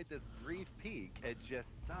enjoyed this brief peek at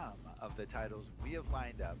just some of the titles we have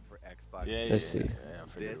lined up for Xbox. Let's see. I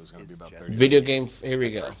figured it was going to be about 30. Video game. Here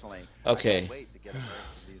we go. Okay.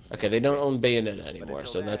 Okay, they don't own Bayonetta anymore,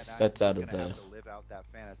 so that's out of the.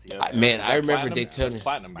 Man, I remember Daytona.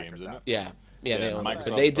 Platinum Games, isn't it? Yeah, they own. Microsoft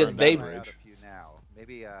But they did.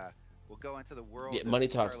 Maybe we'll go into the world. Yeah, money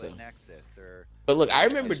talks though. But look, I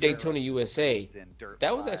remember Daytona USA.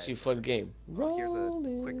 That was actually a fun game.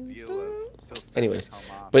 Anyways,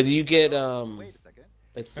 but you get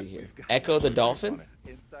let's see here. Echo the Dolphin.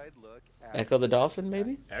 Echo the Dolphin,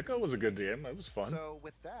 maybe. Echo was a good game. It was fun. So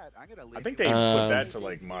with that, I think they put that to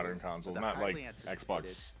like modern consoles, not like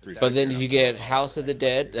Xbox 360. But then you get House of the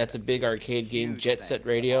Dead. That's a big arcade game. Jet Set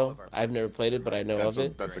Radio. I've never played it, but I know of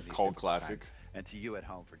it. That's a cult classic. And to you at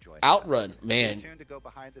home for joining Outrun, man.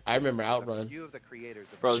 I remember Outrun.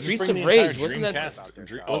 Bro, Streets of Rage, wasn't that them?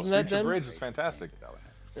 Streets of Rage is fantastic.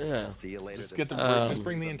 Yeah. Just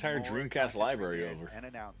bring the entire Dreamcast library over.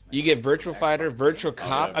 You get Virtual Fighter, Virtual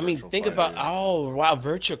Cop. I mean, think about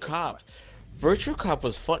Virtual Cop. Virtual Cop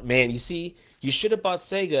was fun, man. You see, you should have bought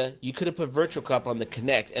Sega. You could have put Virtual Cop on the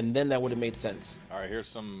Kinect, and then that would have made sense. All right, here's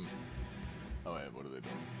some. Oh wait, what are they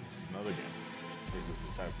doing? It's another game. Here's this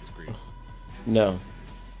Assassin's Creed. No.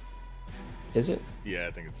 Is it? Yeah,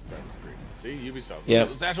 I think it's Assassin's Creed. See, Ubisoft. Yeah.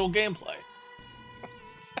 It's actual gameplay.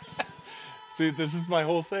 See, this is my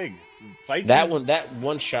whole thing. Vikings, that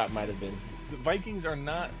one shot might have been. The Vikings are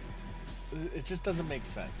not. It just doesn't make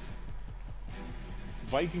sense.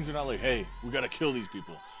 Vikings are not like, hey, we gotta kill these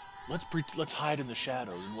people. Let's hide in the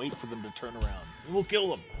shadows and wait for them to turn around. And we'll kill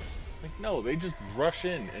them. Like, no, they just rush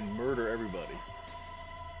in and murder everybody.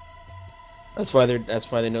 That's why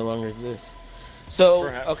they no longer exist. So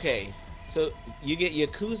okay, so you get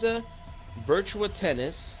Yakuza, Virtua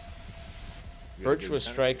Tennis, Virtua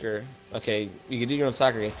Striker. Okay, you can do your own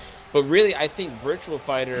soccer game. But really, I think Virtual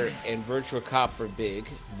Fighter and Virtual Cop are big.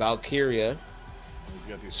 Valkyria.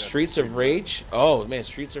 Streets of Rage. Oh man,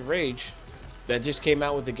 Streets of Rage. That just came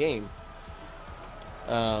out with the game.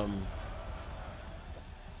 Are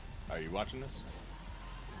you watching this?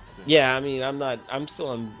 Yeah, I mean, I'm still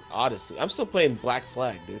on Odyssey. I'm still playing Black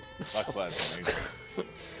Flag, dude. Black Flag's amazing.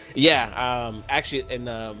 Yeah, actually, and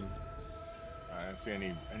I don't see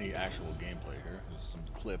any actual gameplay here. There's some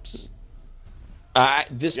clips.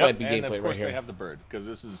 This might be gameplay right here. And of course they have the bird, because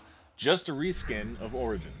this is just a reskin of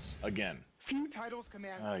Origins again. Few titles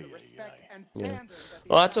command the respect and fandom that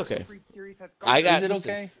well, that's okay. Is it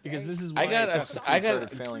okay? Because this is why I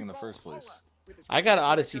started failing in the first place. I got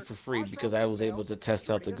Odyssey for free because I was able to test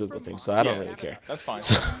out the Google thing, so I don't really care. That's fine.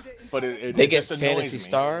 So, but they get Fantasy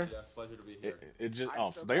Star. It just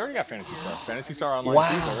they already got Fantasy Star. Fantasy Star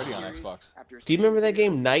Online is already on Xbox. Do you remember that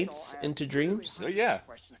game, Nights into Dreams? Yeah,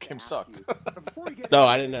 that game sucked. No,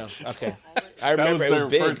 I didn't know. Okay, I remember it was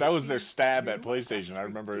big. That was their stab at PlayStation. I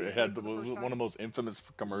remember it had one of the most infamous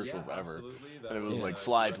commercials ever. And it was like,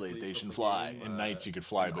 "Fly PlayStation, fly." In Nights you could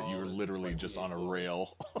fly, but you were literally just on a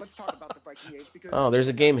rail. Oh, there's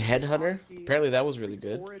a game, Headhunter. Apparently that was really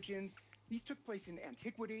good. These took place in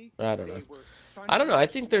antiquity. I don't know. I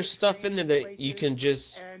think there's stuff in there that you can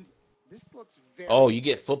just. Oh, you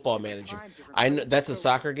get Football Manager. I know that's a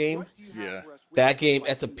soccer game. Yeah. That game,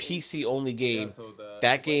 that's a PC only game.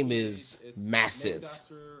 That game is massive.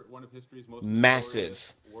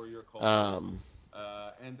 Massive. On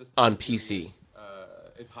PC.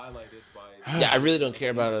 Yeah, I really don't care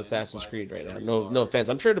about Assassin's Creed right now. No offense.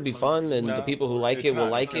 I'm sure it'll be fun, and the people who like it will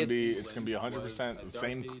like it. It's gonna be 100% the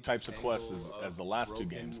same types of quests as the last two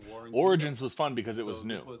games. Origins was fun because it was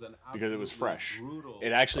new, because it was fresh.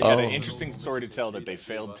 It actually had an interesting story to tell that they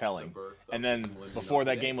failed telling. And then before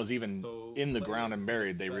that game was even in the ground and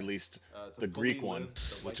buried, they released the Greek one,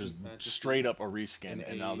 which was straight up a reskin.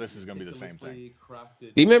 And now this is gonna be the same thing. Do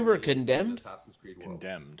you remember Condemned?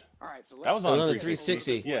 Condemned. That was on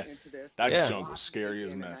 360. Yeah. That junk was scary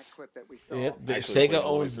as a mess. Yep, Sega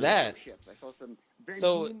owns that.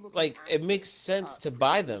 So, like, it makes sense to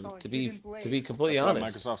buy them. To be completely honest.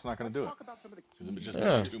 Microsoft's not going to do it because it just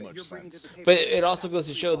makes too much sense. But it also goes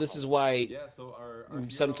to show this is why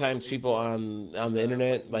sometimes people on the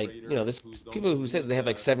internet, like, you know, this people who say they have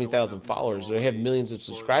like 70,000 followers or they have millions of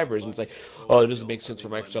subscribers, and it's like, oh, it doesn't make sense for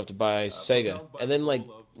Microsoft to buy Sega, and then like,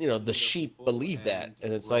 you know, the sheep believe that,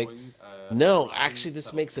 and it's like, no, actually,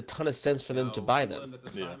 this makes a ton of sense for them to buy them.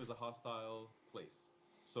 Yeah.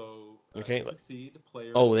 Okay.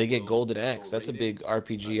 Oh, they get Golden Axe. That's a big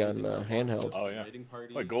RPG on handheld. Oh yeah.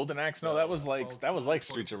 Wait, Golden Axe? No, that was like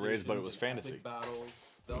Streets of Rage, but it was fantasy.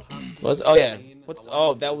 Oh yeah.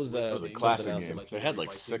 That was a classic game. They had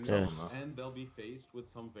like 6 of them though.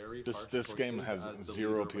 This game has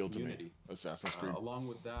zero appeal to me. Assassin's Creed. Along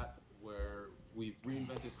with that, where we've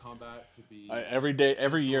reinvented combat to be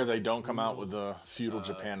every year they don't come out with a feudal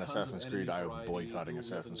Japan Assassin's Creed, I am boycotting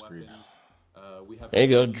Assassin's Creed. There you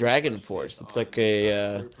go, Dragon Force. It's like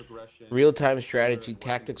a real-time strategy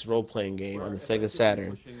tactics role-playing game on the Sega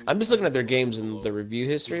Saturn. I'm just looking at their games and the review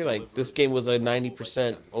history. Like, this game was a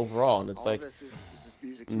 90% overall, and it's like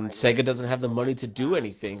Sega doesn't have the money to do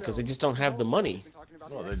anything because they just don't have the money.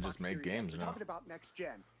 Well, they just make games now.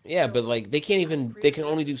 Yeah, but like they can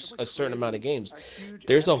only do a certain amount of games.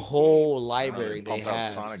 There's a whole library they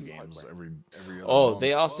have. Sonic games every oh,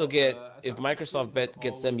 they also get, if Microsoft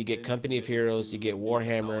gets them, you get Company of Heroes, you get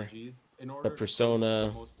Warhammer, the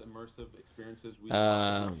Persona,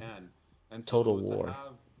 Total War.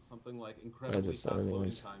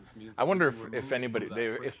 I wonder if anybody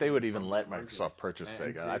if they would even let Microsoft purchase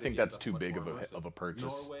Sega. I think that's too big of a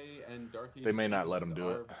purchase. They may not let them do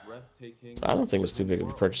it. I don't think it's too big of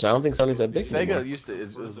a purchase. I don't think Sony's that big. Sega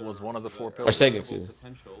was one of the 4 pillars. Or Sega, excuse me.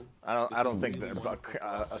 I don't think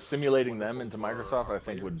that assimilating them into Microsoft, I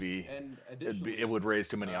think it would raise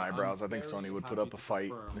too many eyebrows. I think Sony would put up a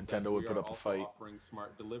fight. Nintendo would put up a fight.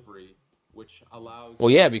 Well,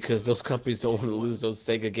 yeah, because those companies don't want to lose those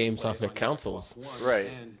Sega games on their consoles. Right.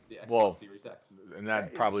 Well, and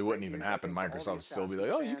that probably wouldn't even happen. Microsoft would still be like,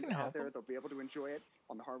 "Oh, you can have it." They'll be able to enjoy it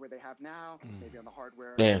on the hardware they have now, maybe on the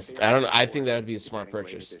hardware. Yeah, I don't know. I think that would be a smart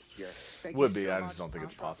purchase. Would be. I just don't think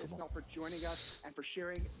it's possible. For joining us and for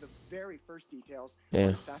sharing the very first details.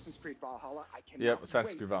 Yeah. Assassin's Creed Valhalla. Yep,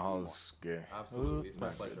 Assassin's Creed Valhalla is gay. Absolutely, it's my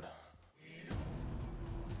pleasure.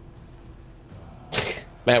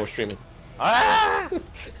 Matt, we're streaming. Ah!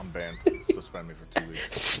 I'm banned. Suspend me for 2 weeks.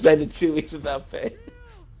 Suspended 2 weeks without pay.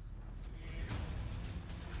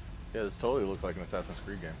 Yeah, this totally looks like an Assassin's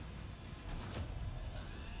Creed game.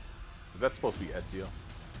 Is that supposed to be Ezio?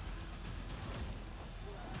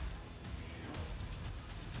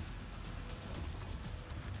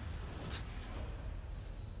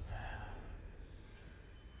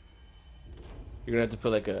 You're gonna have to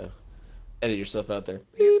put like a edit yourself out there.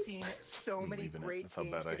 We have seen so many leaving it. great That's how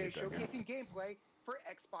games bad I today hate that game. showcasing gameplay for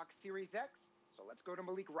Xbox Series X. So let's go to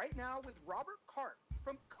Malik right now with Robert Karp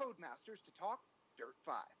from Codemasters to talk Dirt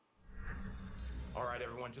 5. All right,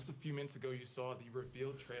 everyone. Just a few minutes ago, you saw the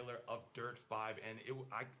revealed trailer of Dirt 5, and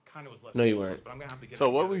I kind of was left. No, you weren't. But I'm gonna have to get. So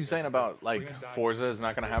what were you saying about like Forza is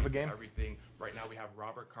not going to have a game? Everything. Right now, we have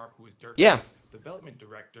Robert Karp, who is Dirt 5's development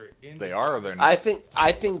director. They are, or they're not?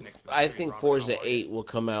 I think Forza 8 will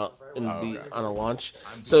come out and be on a launch.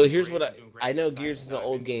 So here's what I know. Gears is an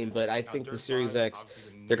old game, but I think the Series X,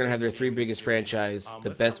 they're gonna have their 3 biggest franchise. The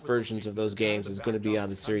best versions of those games is going to be on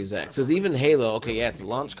the Series X. Because even Halo, okay, yeah, it's a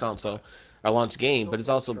launch console. I launch game, but it's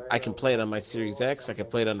also I can play it on my Series X. I can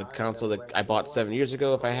play it on the console that I bought 7 years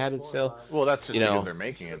ago if I had it still. Well, that's just because they're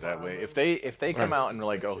making it that way. If they come out and they're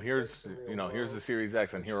like, oh, here's here's the Series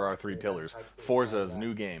X and here are our 3 pillars. Forza's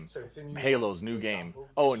new game, Halo's new game.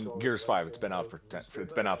 Oh, and Gears 5, it's been out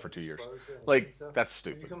for 2 years. Like that's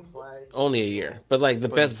stupid. Only a year, but like the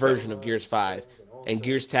best version of Gears 5 and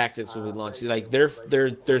Gears Tactics will be launched. Like their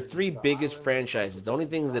 3 biggest franchises. The only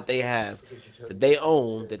things that they have that they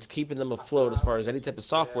own that's keeping them afloat as far as any type of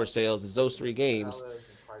software sales is those 3 games.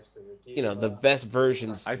 You know, the best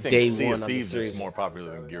versions. I think day Sea one of on the Thieves series is more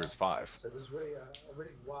popular than Gears 5.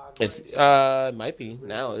 It's it might be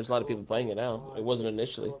now. There's a lot of people playing it now. It wasn't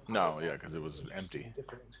initially. No, yeah, because it was empty.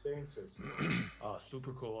 Different experiences.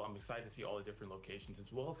 Super cool. I'm excited to see all the different locations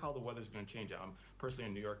as well as how the weather's going to change. I'm personally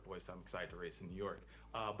a New York boy, so I'm excited to race in New York.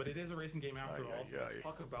 But it is a racing game after all. So let's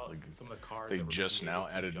talk about like, some of the cars. They just now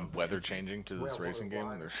added weather changing to this racing game.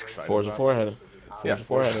 They're excited. Forza 4 had it. Forza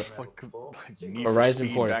 4 had it.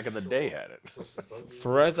 Horizon 4 back in the day had it.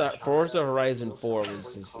 Forza Horizon 4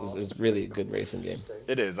 is really a good racing game.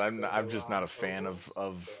 It is. I'm just not a fan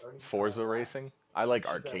of Forza racing. I like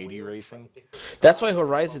arcadey racing. That's why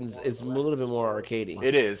Horizons is a little bit more arcadey.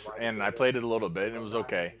 It is, and I played it a little bit, and it was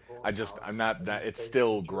okay. I'm not that. It's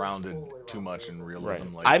still grounded too much in realism.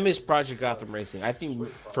 Right. Like I miss Project Gotham Racing. I think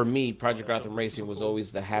for me, Project Gotham Racing was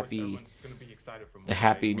always the happy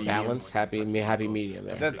balance, happy medium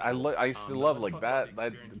there. I used to love like that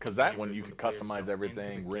because that one you could customize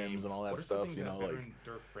everything, rims and all that stuff. You know,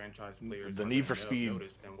 like the Need for Speed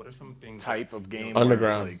type of game.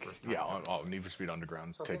 Underground. Need for Speed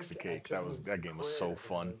Underground takes the cake. That game was so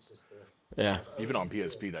fun. Yeah. Even on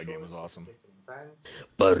PSP, that game was awesome.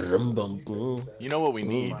 You know what we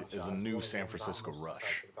need is a new San Francisco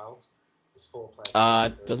Rush.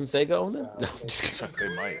 Doesn't Sega own them? No, I'm just kidding.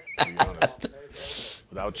 They might, to be honest.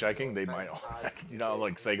 Without checking, they might. You know,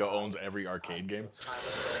 like Sega owns every arcade game.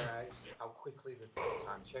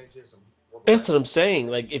 That's what I'm saying.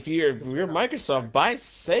 Like, if you're Microsoft, buy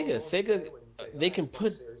Sega. Sega, they can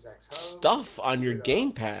put stuff on your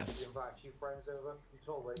Game Pass.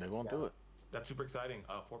 They won't do it. That's super exciting.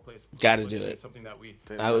 4 plays. Gotta do it. Something that we.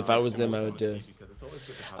 If I was them, I would do it.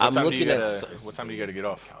 I'm looking at. What time do you got to get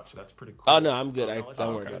off? That's pretty cool. Oh no, I'm good.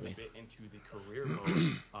 Don't worry about me. Into the career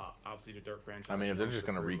mode, obviously the Dirt franchise. I mean, if they're just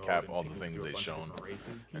gonna recap all the things they've shown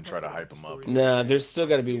and try to hype them up. Nah, there's still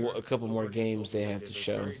got to be a couple more games they have to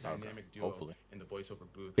show. Okay. Hopefully.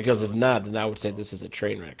 Because if not, then I would say this is a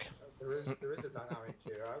train wreck. There is a dynamic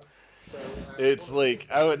duo. It's like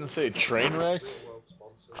I wouldn't say train wreck.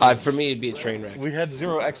 For me, it'd be a train wreck. We had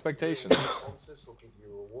 0 expectations.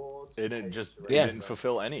 It didn't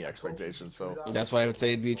fulfill any expectations. So that's why I would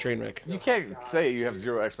say it'd be a train wreck. You can't say you have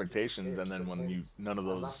 0 expectations and then when none of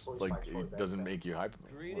those it doesn't make you hype.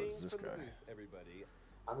 What is this guy?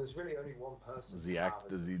 And there's really only one person.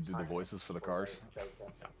 Does he do the voices for the cars?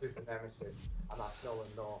 Who's the nemesis? And that's Nolan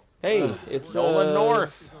North. Hey, it's Nolan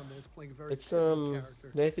North. It's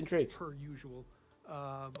Nathan Drake. Per usual.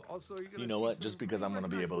 Also, you know what? Just because I'm going to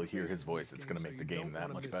be able to hear his voice, it's going to make the game that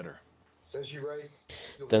much better. Says you race.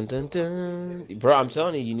 Dun dun dun. Bro, I'm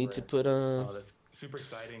telling you, you need to put that's super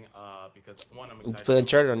exciting. Because one, I'm excited. Put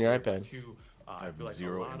Uncharted on your iPad. Two, I have like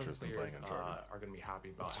 0 interest in playing Uncharted. Are going to be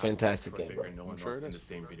happy about it's a fantastic game. I'm sure it is. In the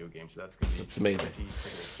same video game, so that's going to be it's amazing.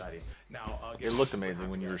 Exciting. Now, it looked amazing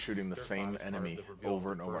when you were shooting the same enemy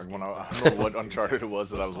over and over. I don't know what Uncharted it was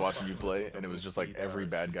that I was watching you play, and it was just like every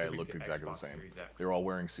bad guy looked exactly the same. They were all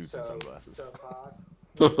wearing suits and sunglasses.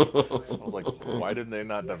 I was like, why didn't they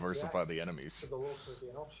not diversify the enemies? There'll also be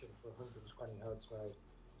an option for 120 Hz mode.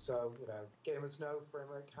 So, gamers know frame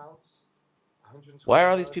rate counts. Why are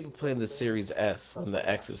all these people playing the Series S when the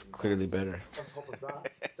X is clearly better?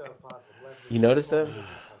 You notice that?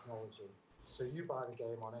 So you buy the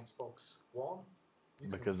game on Xbox One.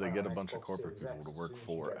 Because they get a bunch of corporate people to work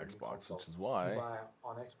for Xbox, which is why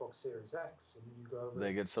on Xbox Series X, and you go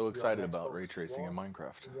they get so excited about ray tracing in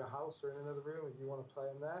Minecraft. In your house or in another room, and you want to play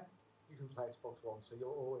in there, you can play Xbox One, so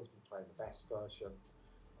you'll always be playing the best version.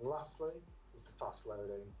 And lastly is the fast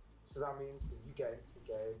loading. So that means that you get into the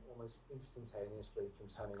game almost instantaneously from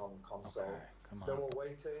turning on the console. Okay, come on. No more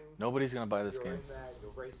waiting. Nobody's gonna buy this You're game. in there,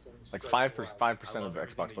 you're racing. Like straight 5% I of love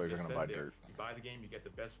everything Xbox that players you are just gonna buy said there. dirt. You buy the game, you get the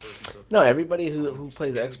best version of No, everybody who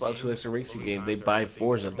plays Getting Xbox, who likes to race the loading game, they times are buy everything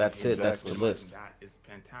Forza. that That's it. That's the Exactly. list. That is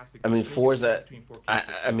fantastic. I mean, The difference Forza. between 4K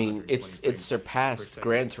I mean, 120 it's frames surpassed per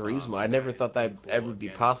Gran second, Turismo. I so never that thought is that'd pretty ever cool. be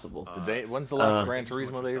Again, possible. When's the last Gran thank you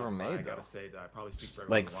so much Turismo for they ever stopping by. made, I gotta though? say that I probably speak for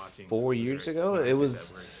Like everyone watching. 4 We're years very ago, excited it that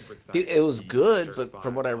was we're super excited it to was see good, Dirt but 5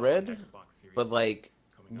 from what I on read, Xbox Series but like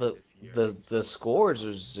coming out the this year. the scores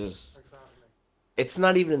is just it's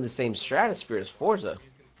not even in the same stratosphere as Forza.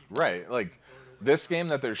 Right, like this game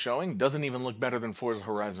that they're showing doesn't even look better than Forza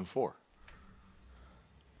Horizon 4.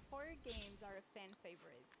 Horror games are a fan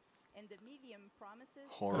favorite, and the medium promises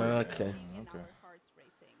Horror. Okay. and Okay. our hearts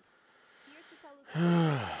racing. Here to tell us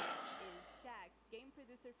more is Jack, game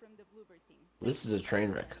producer from the Bloober team. This is a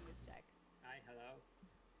train wreck. Jack. Hi, hello.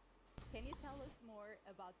 Can you tell us more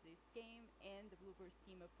about this game and the Bloober's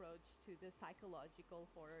team approach to the psychological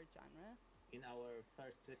horror genre? In our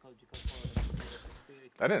first psychological horror,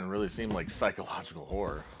 That didn't really seem like psychological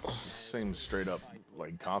horror. It seemed straight up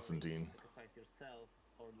like Constantine. sacrifice yourself,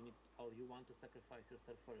 or you want to sacrifice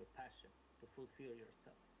yourself for your passion to fulfill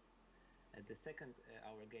yourself. The second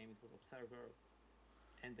our game, it was Observer,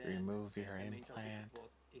 and then Remove your the main implant. topic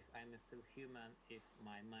was if I'm still human, if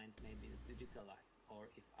my mind maybe is digitalized,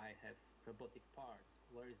 or if I have robotic parts.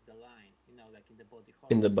 Where is the line? You know, like in the body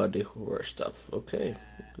horror. In the body horror stuff. Okay.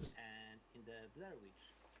 And in the Blair Witch,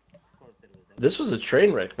 of course, there was. This was a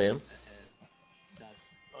train wreck, man. That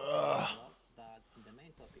but in the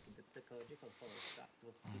main topic, in the psychological horror stuff, it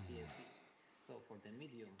was PTSD. So for the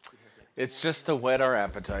medium, we have like. It's just to whet our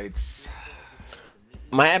appetites.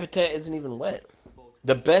 My appetite isn't even wet.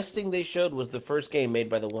 The best thing they showed was the first game made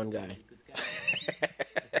by the one guy.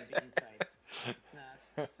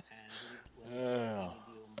 You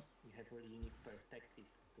have a unique perspective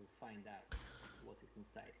to find out what is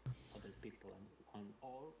inside other people and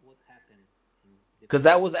or what happens. Because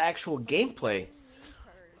that was actual gameplay.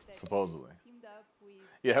 Supposedly.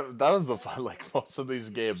 Yeah, that was the fun. Like most of these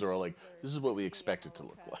games are all like, this is what we expect it to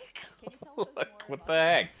look like. Like, what the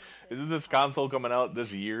heck? Isn't this console coming out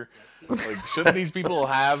this year? Like, shouldn't these people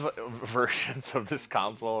have versions of this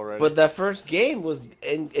console already? But that first game was,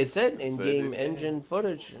 it said in-game engine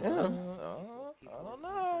footage. Yeah. I don't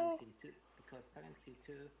know.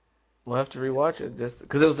 We'll have to rewatch it just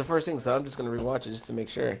because it was the first thing, so I'm just gonna rewatch it just to make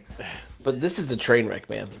sure. But this is a train wreck,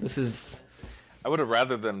 man. This is. I would have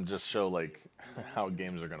rather them just show like how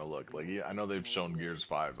games are gonna look. Like, yeah, I know they've shown Gears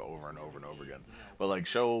 5 over and over and over again, but like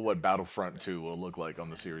show what Battlefront 2 will look like on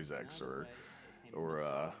the Series X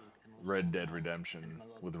or Red Dead Redemption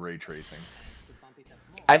with ray tracing.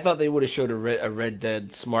 I thought they would have showed a Red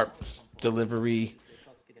Dead smart delivery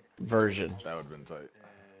version. That would have been tight.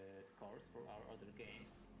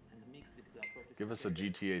 Give us a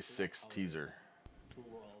GTA 6 teaser.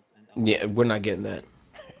 Yeah, we're not getting that.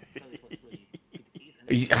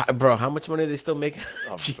 Bro, how much money are they still making?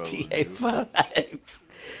 GTA 5.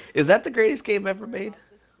 Is that the greatest game ever made?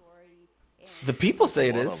 The people say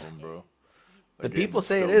it is. The people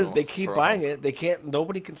say it is. They keep buying it. They can't.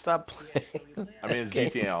 Nobody can stop playing. I mean, it's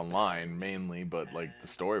GTA Online mainly, but like the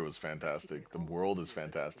story was fantastic. The world is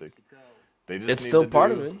fantastic. They just It's need still to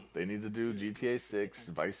part do, of it. They need to do GTA 6,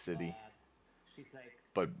 Vice City,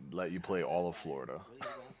 but let you play all of Florida.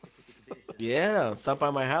 Yeah, stop by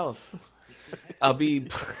my house. I'll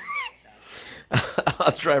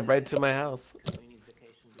drive right to my house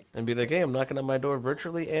and be like, hey, I'm knocking on my door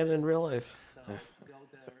virtually and in real life.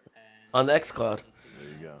 On the xCloud. There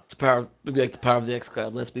you go. It's power. It'd be like the power of the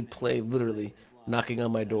xCloud. Lets me play literally knocking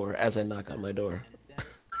on my door as I knock on my door.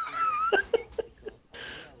 And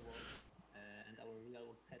our real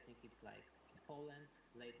world setting is like it's Poland,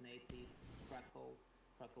 late 80s, Krakow.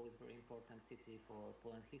 Krakow is a very important city for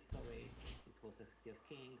Poland history. It was a city of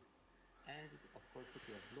kings, and it's of course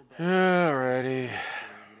city of blueberries. Alrighty.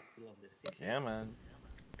 We love the city. Yeah, man.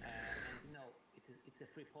 And you know, it's a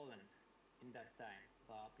free Poland in that time.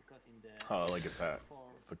 Because in the Oh, I like his hat.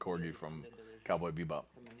 It's the corgi from Cowboy Bebop.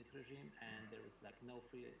 communist regime, and there was like no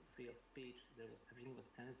free of speech. Everything was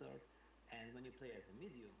censored, and when you play as a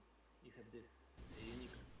medium, you have this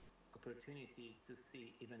unique opportunity to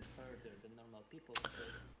see even further than normal people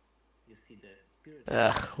because you see the spirit.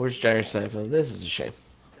 Where's Jair Seinfeld? This is a shame.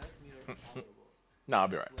 No, I'll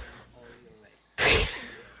be right.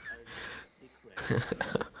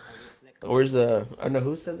 Where's I don't know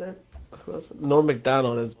who said that. Norm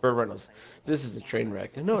Macdonald as Burt Reynolds. This is a train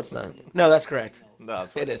wreck. No, it's not. No, that's correct. No,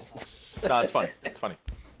 that's funny. It is. No, it's funny. It's funny.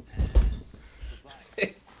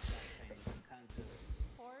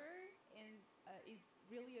 Horror is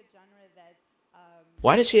really a genre that.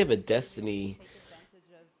 Why does she have a Destiny?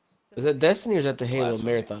 Is that Destiny or is that the Halo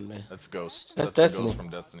Marathon, man? That's Ghost. That's the Destiny. Ghost from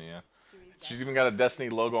Destiny, yeah. She's even got a Destiny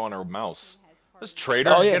logo on her mouse. This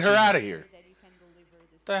traitor, Oh, yeah, get her out of here.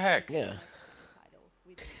 The heck? Yeah.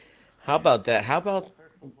 How about that? How about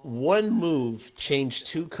one move changed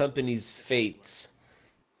two companies' fates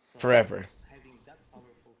forever?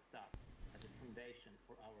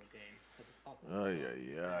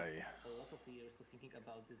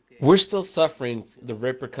 We're still suffering the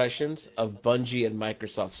repercussions of Bungie and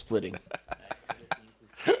Microsoft splitting.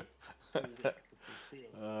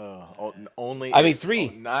 Only. I mean, three.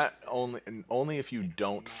 Not only. Only if you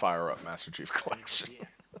don't fire up Master Chief Collection.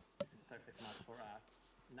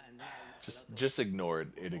 Just ignore it.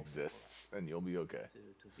 It exists, and you'll be okay.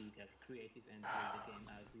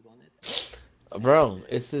 Bro,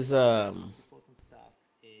 this is I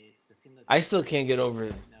still can't get over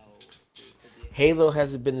it. Halo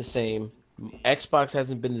hasn't been the same. Xbox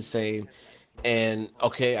hasn't been the same. And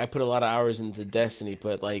okay, I put a lot of hours into Destiny,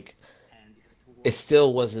 but like, it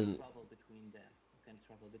still wasn't.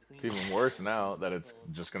 It's even worse now that it's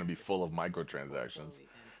just going to be full of microtransactions.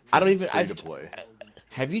 I don't even. Free to play.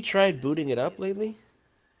 Have you tried booting it up lately?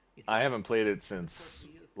 I haven't played it since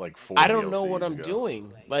like 4 I don't know DLCs what I'm ago.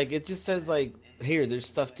 doing. Like, it just says like, here, there's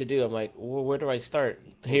stuff to do. I'm like, well, where do I start?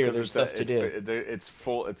 Here, Well, 'cause there's stuff to do. It's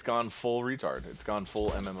full. It's gone full retard. It's gone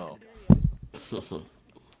full MMO.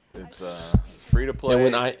 It's free to play. And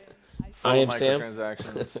when I am Sam.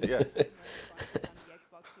 Microtransactions. Yeah.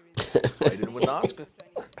 I didn't win the Oscar.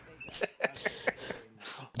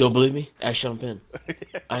 Don't believe me? Ask Sean Penn.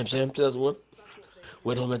 I am Sam 2001.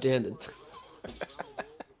 Went home at the end.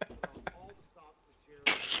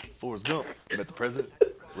 Forrest Gump met the president,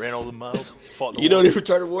 ran all the miles, fought the You know the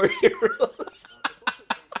retarded war heroes.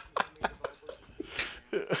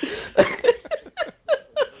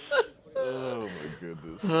 Oh my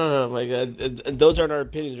goodness. Oh my god. And those aren't our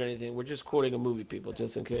opinions or anything. We're just quoting a movie, people,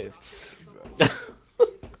 just in case.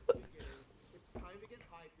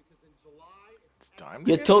 Time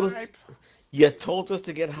You told us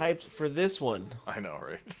to get hyped for this one. I know,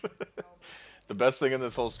 right? The best thing in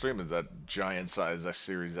this whole stream is that giant size X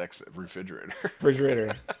Series X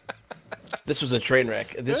refrigerator. This was a train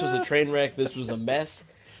wreck. This was a train wreck. This was a mess.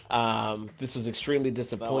 This was extremely Not what I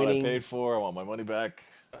disappointing. paid for. I want my money back.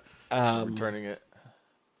 I'm returning it.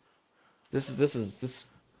 This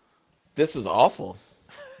was awful.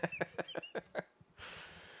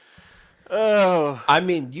 Oh. I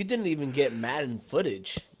mean, you didn't even get Madden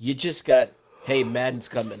footage. You just got, hey, Madden's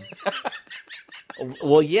coming.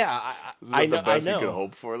 Well, yeah, I know. The best you could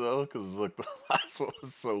hope for though, because like the last one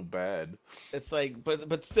was so bad. It's like,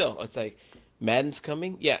 but still, it's like, Madden's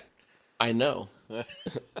coming. Yeah, I know.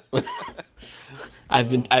 I've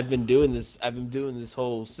been doing this. I've been doing this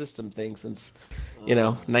whole system thing since,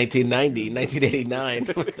 1990,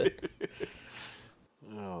 1989.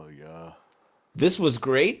 Oh yeah. This was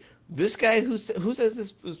great. This guy who says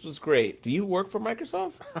this was great. Do you work for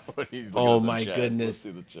Microsoft? Oh my goodness!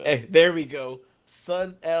 Hey, there we go.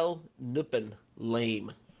 Sun L Nupen.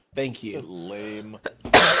 Lame. Thank you. Lame.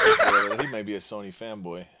 Yeah, he may be a Sony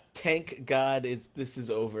fanboy. Thank God this is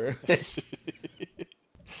over. How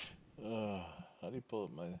do you pull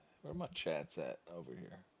up where are my chats at over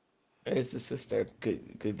here? It's the sister.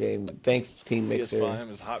 Good game. Thanks, Team Mixer. PS5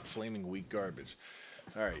 is hot, flaming, weak garbage.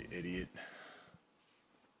 All right, idiot.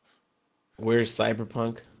 Where's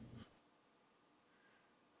Cyberpunk?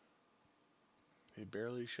 They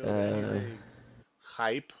barely showed any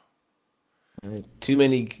hype. Too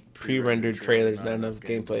many pre-rendered trailers, not enough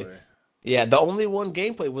gameplay. Yeah, the only one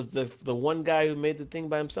gameplay was the one guy who made the thing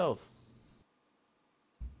by himself.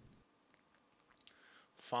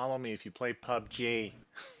 Follow me if you play PUBG.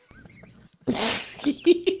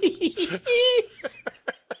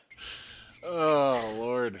 Oh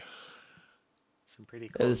Lord. Some pretty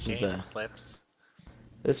cool clips.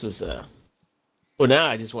 This was well, now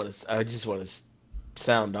I just want to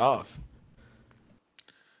sound off.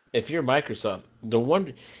 If you're Microsoft, the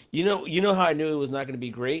one you know how I knew it was not going to be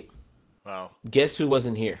great? Wow. Guess who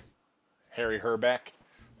wasn't here? Harry Herbeck.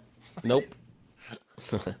 Nope.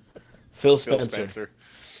 Phil Spencer.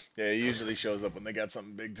 Yeah, he usually shows up when they got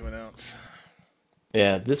something big to announce.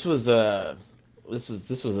 Yeah, this was a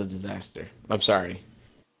disaster. I'm sorry.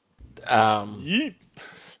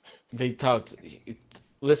 They talked.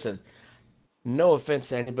 Listen, no offense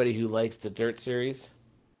to anybody who likes the Dirt series.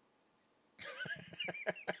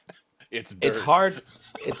 It's dirt. It's hard.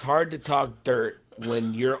 It's hard to talk dirt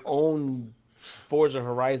when your own Forza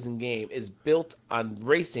Horizon game is built on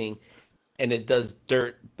racing, and it does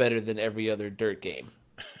dirt better than every other dirt game.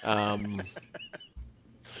 Oh man.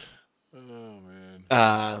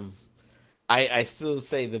 I still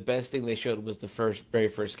say the best thing they showed was the very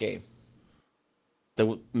first game,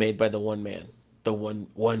 made by the one man, the one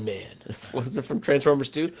man. Was it from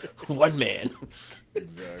Transformers 2? One man.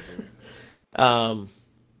 Exactly.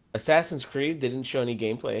 Assassin's Creed, they didn't show any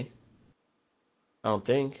gameplay. I don't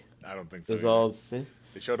think. I don't think so. It was all.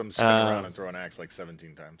 They showed him spin around and throw an axe like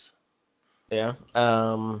 17 times. Yeah.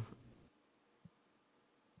 None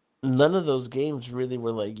of those games really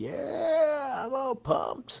were like, yeah, I'm all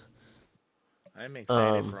pumped. I'm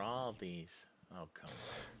excited for all of these. Oh, come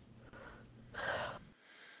on.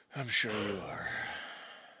 I'm sure you are.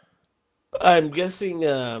 I'm guessing,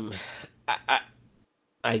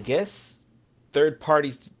 I guess third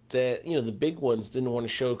parties that, the big ones didn't want to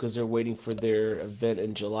show because they're waiting for their event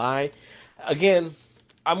in July. Again,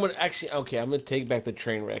 I'm going to take back the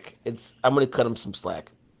train wreck. I'm going to cut them some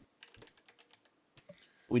slack.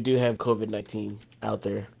 We do have COVID-19 out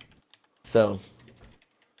there. So.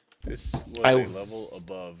 This was a level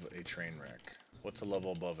above a train wreck. What's a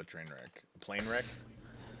level above a train wreck? A plane wreck?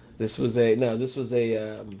 This was a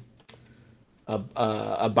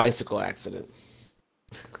bicycle accident.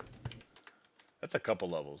 That's a couple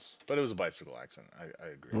levels, but it was a bicycle accident. I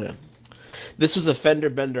agree. Yeah. This was a fender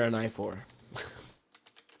bender on I-4.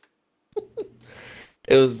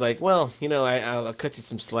 It was like, well, I'll cut you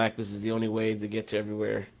some slack. This is the only way to get to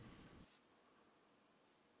everywhere.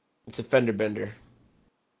 It's a fender bender.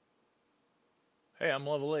 Hey, I'm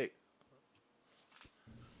level 8.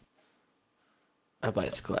 A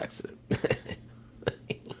bicycle accident.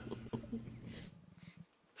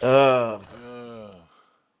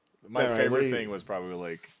 My favorite thing was probably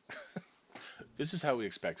like, this is how we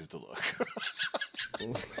expect it to look.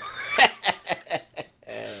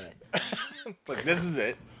 Like, this is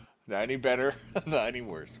it. Not any better, not any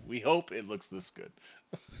worse. We hope it looks this good.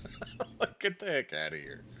 Like, get the heck out of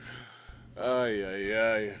here.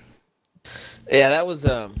 Yeah, that's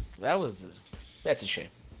a shame.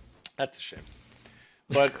 That's a shame.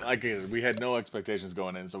 But like we had no expectations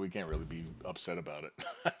going in, so we can't really be upset about it.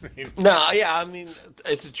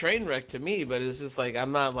 It's a train wreck to me, but it's just like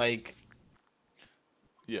I'm not like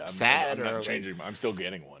sad I'm not or changing. I'm still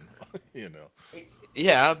getting one.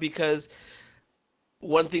 Yeah, because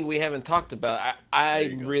one thing we haven't talked about,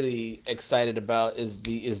 I'm really excited about is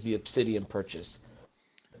the Obsidian purchase.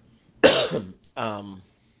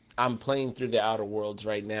 I'm playing through the Outer Worlds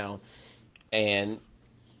right now, and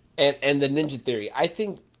the Ninja Theory. I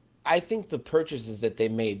think the purchases that they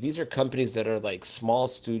made, these are companies that are like small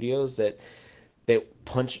studios that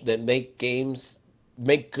make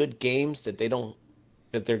good games they don't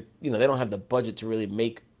have the budget to really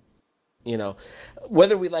make.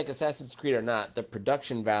 Whether we like Assassin's Creed or not, the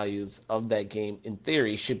production values of that game, in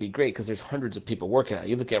theory, should be great because there's hundreds of people working on it.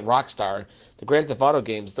 You look at Rockstar, the Grand Theft Auto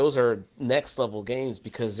games; those are next level games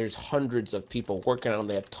because there's hundreds of people working on them.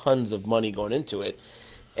 They have tons of money going into it,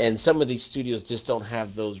 and some of these studios just don't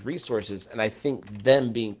have those resources. And I think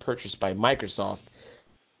them being purchased by Microsoft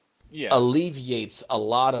alleviates a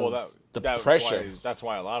lot of the pressure. That's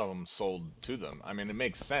why a lot of them sold to them. I mean, it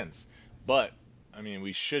makes sense, but. I mean,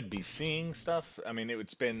 we should be seeing stuff. I mean,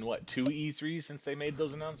 it's been, 2 E3s since they made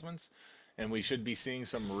those announcements? And we should be seeing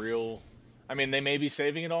some real... I mean, they may be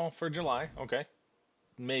saving it all for July. Okay.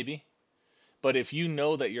 Maybe. But if you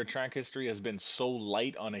know that your track history has been so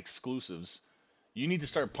light on exclusives, you need to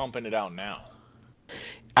start pumping it out now.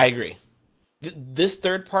 I agree. This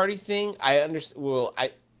third-party thing, I understand... Well,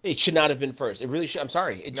 it should not have been first. It really should... I'm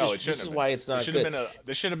sorry. It shouldn't have been. This is why it's not good.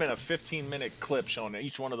 There should have been a 15-minute clip showing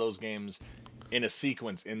each one of those games in a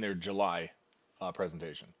sequence in their July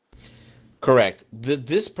presentation. Correct.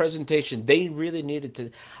 This presentation, they really needed to...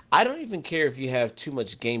 I don't even care if you have too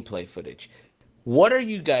much gameplay footage. What are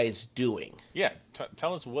you guys doing? Yeah,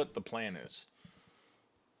 tell us what the plan is.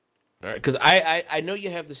 All right, because I know you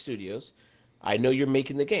have the studios. I know you're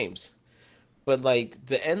making the games. But, like,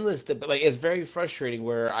 the endless... it's very frustrating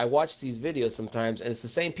where I watch these videos sometimes, and it's the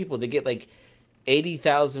same people. They get,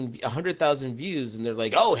 80,000, 100,000 views, and they're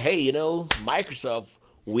like, oh, hey, Microsoft,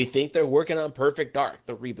 we think they're working on Perfect Dark,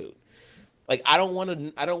 the reboot. I don't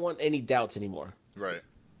want any doubts anymore. Right.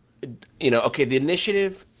 Okay, the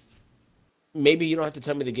initiative, maybe you don't have to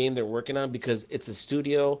tell me the game they're working on because it's a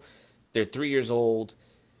studio. They're 3 years old.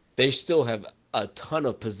 They still have a ton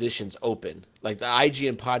of positions open. Like the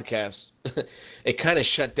IGN podcast, it kind of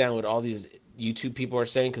shut down what all these YouTube people are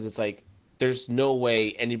saying because it's like, there's no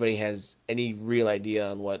way anybody has any real idea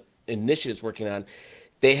on what initiatives working on,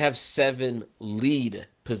 they have 7 lead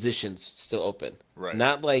positions still open. Right.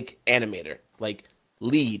 Not like animator, like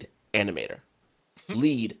lead animator,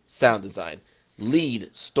 lead sound design,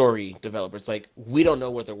 lead story developer. It's like, we don't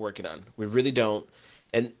know what they're working on. We really don't.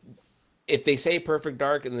 And if they say Perfect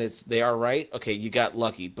Dark and they are right, okay, you got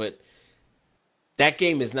lucky. But that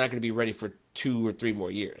game is not going to be ready for 2 or 3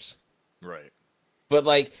 more years. Right. But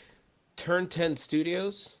like Turn 10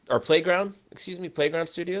 Studios, or Playground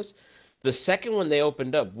Studios, the second one they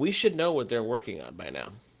opened up, we should know what they're working on by now.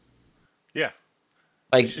 Yeah.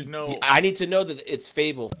 Like, should know. I need to know that it's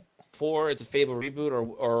Fable 4, it's a Fable reboot,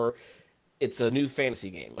 or it's a new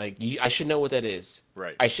fantasy game. Like, I should know what that is.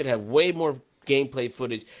 Right. I should have way more gameplay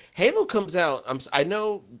footage. Halo comes out. I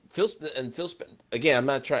know Phil Spencer. Again, I'm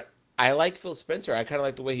not trying. I like Phil Spencer. I kind of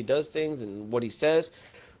like the way he does things and what he says.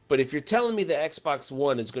 But if you're telling me the Xbox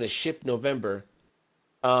One is going to ship November,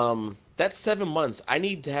 that's 7 months. I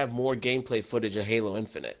need to have more gameplay footage of Halo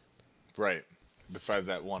Infinite. Right. Besides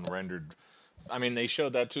that one rendered. I mean, they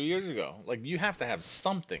showed that 2 years ago. Like, you have to have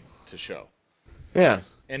something to show. Yeah.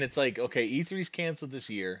 And it's like, okay, E3's canceled this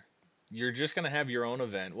year. You're just going to have your own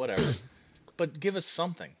event, whatever. But give us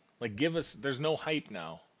something. Like, there's no hype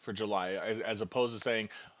now for July, as opposed to saying,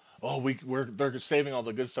 oh, they're saving all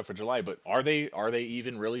the good stuff for July. But are they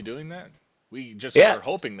even really doing that? We just are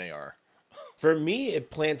hoping they are. For me,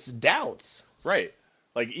 it plants doubts. Right.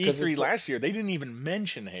 Like E3 last year, they didn't even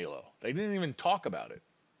mention Halo. They didn't even talk about it.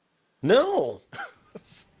 No.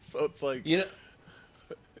 So it's like, you know,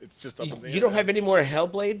 it's just up in the you don't have any more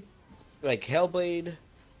Hellblade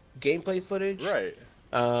gameplay footage. Right.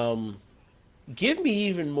 Give me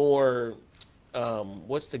even more.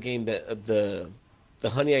 What's the game that the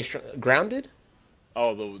Honey I Grounded?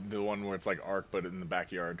 Oh, the one where it's like Ark, but in the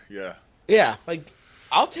backyard. Yeah. Yeah, like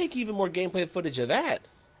I'll take even more gameplay footage of that.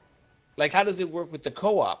 Like, how does it work with the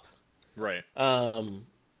co-op? Right.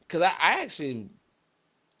 Because I actually,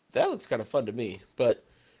 that looks kind of fun to me. But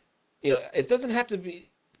you know, it doesn't have to be.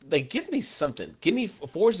 Like, give me something. Give me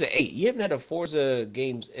Forza 8. You haven't had a Forza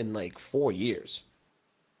games in like 4 years.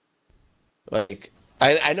 Like,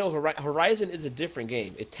 I know Horizon is a different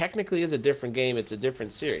game. It technically is a different game. It's a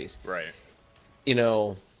different series. Right. You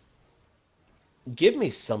know, give me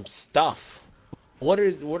some stuff. What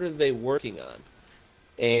are they working on?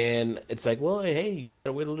 And it's like, well, hey, you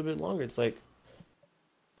gotta wait a little bit longer. It's like,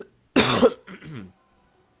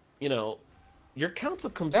 you know, your council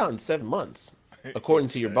comes out in 7 months, according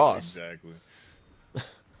to your boss. Exactly.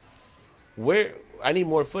 I need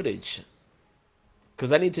more footage.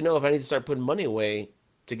 Because I need to know if I need to start putting money away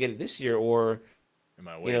to get it this year, or am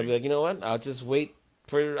I be like, you know what? I'll just wait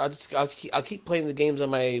for. I'll keep playing the games on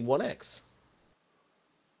my One X.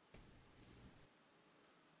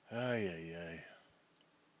 Ay.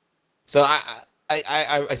 So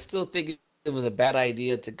I still think it was a bad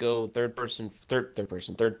idea to go third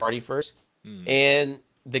party first, and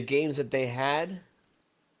the games that they had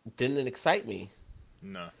didn't excite me.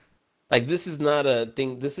 No. Like, this is not a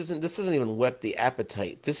thing. This doesn't even whet the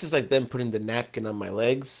appetite. This is like them putting the napkin on my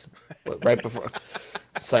legs right before.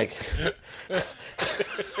 It's like,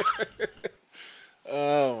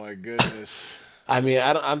 oh my goodness. I mean, I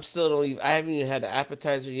haven't even had the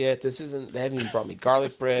appetizer yet. They haven't even brought me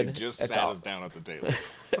garlic bread. They just sat us down at the table.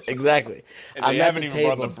 Exactly. And they haven't even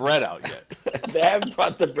brought the bread out yet. They haven't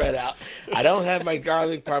brought the bread out. I don't have my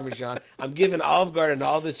garlic parmesan. I'm giving Olive Garden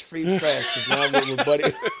all this free press because now we're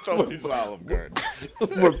buddy. It's always Olive Garden.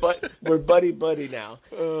 We're buddy now.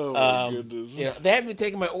 Oh my goodness. You know, they haven't even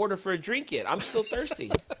taken my order for a drink yet. I'm still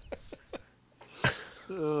thirsty.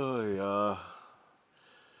 Oh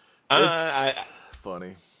yeah.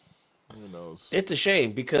 Funny. Who knows? It's a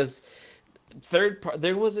shame because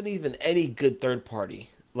there wasn't even any good third party.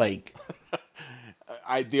 Like,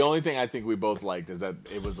 the only thing I think we both liked is that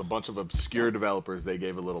it was a bunch of obscure developers they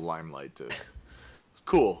gave a little limelight to.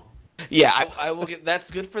 Cool. Yeah, I will get.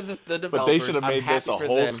 That's good for the developers. But they should have made this a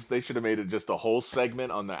whole. Them. They should have made it just a whole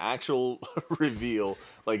segment on the actual reveal.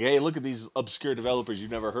 Like, hey, look at these obscure developers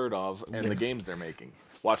you've never heard of and the games they're making.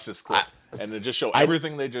 Watch this clip, and then just show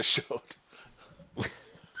everything they just showed.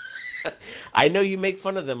 I know you make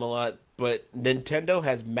fun of them a lot, but Nintendo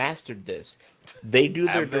has mastered this. They do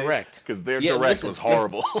their direct because their direct was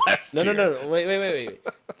horrible last year. No. Wait.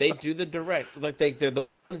 They do the direct like they're the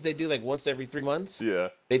ones they do like once every 3 months. Yeah.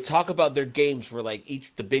 They talk about their games for like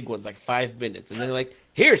the big ones like 5 minutes, and then they're like,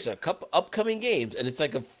 here's a couple upcoming games, and it's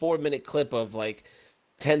like a 4-minute clip of like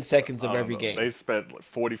 10 seconds of every game. They spent like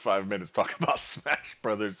 45 minutes talking about Smash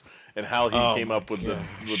Brothers and how he came up with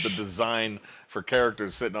the design for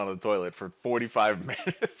characters sitting on the toilet for 45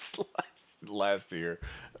 minutes last year.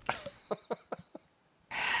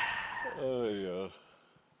 Yeah.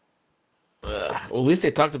 Well, at least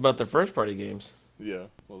they talked about their first-party games. Yeah.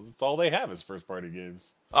 Well, that's all they have is first-party games.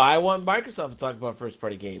 I want Microsoft to talk about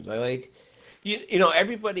first-party games. I like, you know,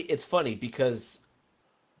 everybody. It's funny because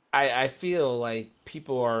I feel like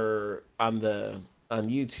people are on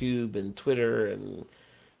YouTube and Twitter and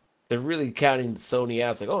they're really counting Sony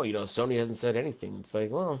out. It's like, oh, you know, Sony hasn't said anything. It's like,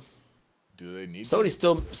 well, do they need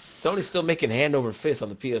Sony's still making hand over fist on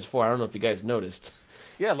the PS4. I don't know if you guys noticed.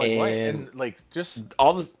 Yeah, like and like just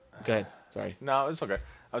all this. Go ahead. Sorry. No, it's okay.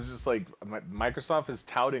 I was just like, Microsoft is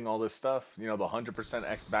touting all this stuff. You know, the 100%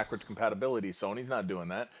 X backwards compatibility. Sony's not doing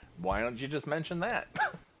that. Why don't you just mention that?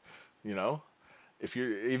 You know,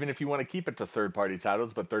 even if you want to keep it to third-party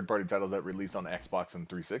titles, but third-party titles that release on Xbox and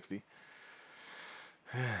 360.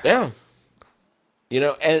 Yeah. You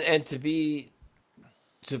know, and to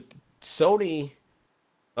Sony,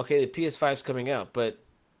 okay, the PS5's coming out, but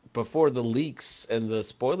before the leaks and the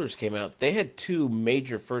spoilers came out, they had 2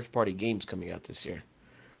 major first-party games coming out this year.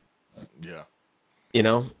 Yeah. You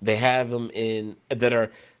know, they have them that are,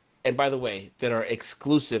 and by the way, that are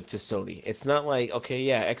exclusive to Sony. It's not like, okay,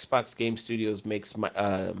 yeah, Xbox Game Studios makes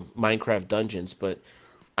Minecraft Dungeons, but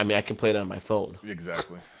I mean, I can play it on my phone.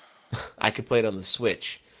 Exactly. I can play it on the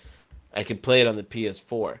Switch. I can play it on the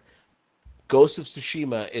PS4. Ghost of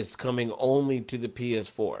Tsushima is coming only to the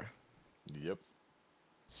PS4. Yep.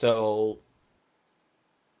 So,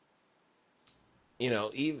 you know,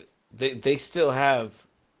 even they still have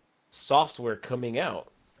software coming out.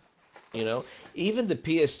 You know, even the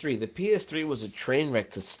PS3. The PS3 was a train wreck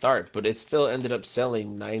to start, but it still ended up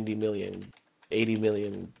selling 90 million, 80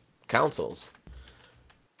 million consoles.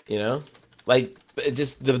 You know, like it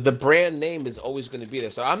just the brand name is always going to be there.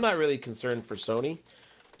 So I'm not really concerned for Sony,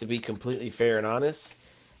 to be completely fair and honest.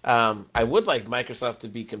 I would like Microsoft to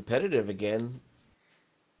be competitive again,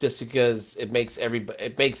 just because it makes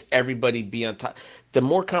everybody be on top. The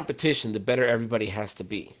more competition, the better everybody has to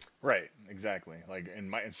be. Right, exactly. Like,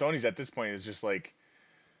 and Sony's at this point is just like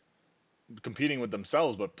competing with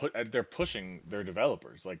themselves, but they're pushing their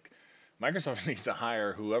developers. Like, Microsoft needs to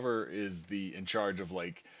hire whoever is in charge of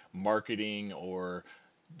like marketing or,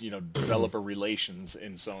 you know, developer relations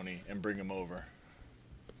in Sony and bring them over.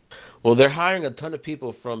 Well, they're hiring a ton of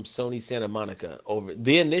people from Sony Santa Monica over.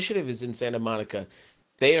 The initiative is in Santa Monica.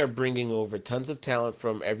 They are bringing over tons of talent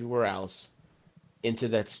from everywhere else into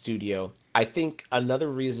that studio. I think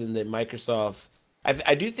another reason that Microsoft,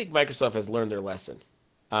 I do think Microsoft has learned their lesson.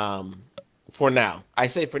 For now, I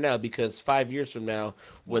say for now because 5 years from now,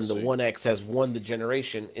 when the One X has won the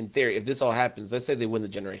generation, in theory, if this all happens, let's say they win the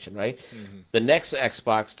generation, right? Mm-hmm. The next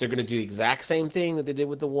Xbox, they're going to do the exact same thing that they did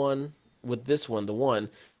with the One. With this one, the One,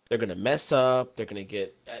 they're going to mess up. They're going to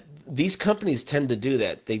get. These companies tend to do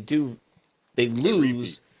that. They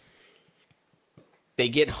lose. They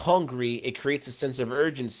get hungry. It creates a sense of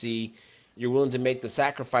urgency. You're willing to make the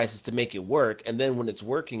sacrifices to make it work. And then when it's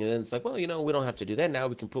working, and then it's like, well, you know, we don't have to do that now.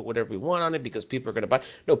 We can put whatever we want on it because people are going to buy.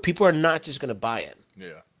 No, people are not just going to buy it.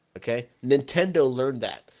 Yeah. Okay? Nintendo learned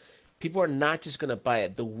that. People are not just going to buy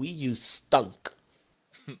it. The Wii U stunk.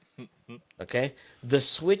 Okay? The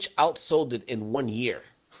Switch outsold it in 1 year.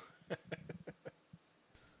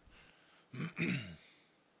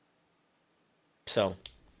 So,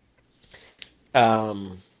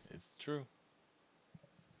 it's true.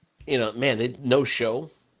 You know, man, no show.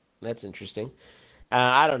 That's interesting.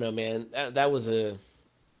 I don't know, man.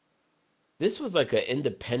 This was like an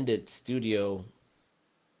independent studio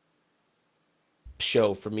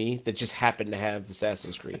show for me that just happened to have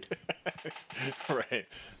Assassin's Creed. Right.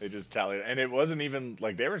 They just tallied. And it wasn't even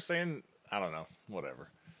like they were saying, I don't know, whatever.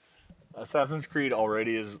 Assassin's Creed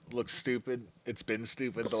already looks stupid. It's been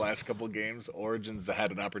stupid the last couple of games. Origins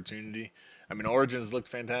had an opportunity. I mean, Origins looked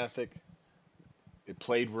fantastic. It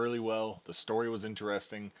played really well. The story was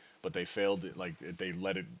interesting, but they failed. They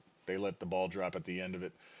let the ball drop at the end of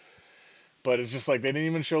it. But it's just like they didn't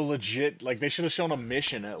even show legit. Like they should have shown a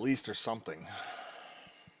mission at least or something.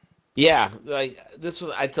 Yeah, like this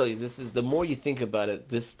was. I tell you, this is the more you think about it.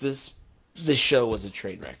 This show was a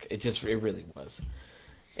train wreck. It really was.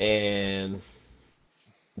 And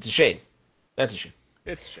it's a shame. That's a shame.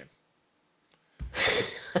 It's a shame.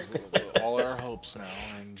 All our hopes now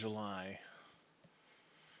in July.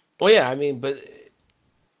 Well, yeah, I mean, but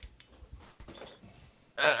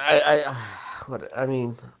I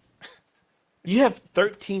mean, you have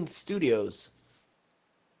 13 studios,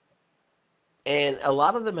 and a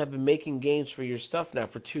lot of them have been making games for your stuff now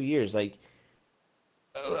for 2 years. Like,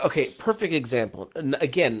 okay, perfect example. And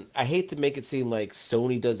again, I hate to make it seem like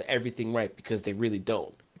Sony does everything right because they really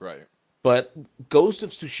don't. Right. But Ghost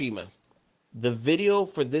of Tsushima, the video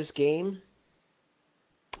for this game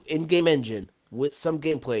in-game engine with some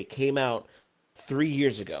gameplay came out 3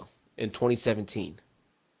 years ago in 2017.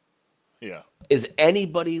 Yeah. Is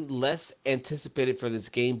anybody less anticipated for this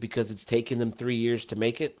game because it's taken them 3 years to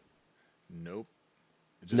make it? Nope.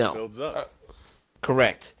 It just builds up.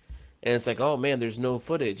 Correct. And it's like, oh man, there's no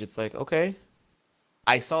footage. It's like, okay,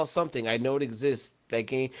 I saw something. I know it exists. That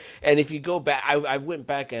game. And if you go back, I went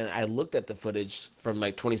back and I looked at the footage from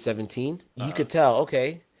like 2017. You could tell,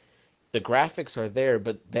 okay, the graphics are there,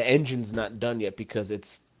 but the engine's not done yet because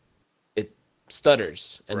it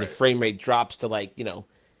stutters and the frame rate drops to like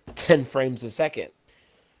 10 frames a second,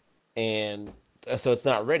 and so it's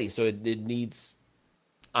not ready. So it needs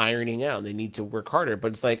ironing out. They need to work harder.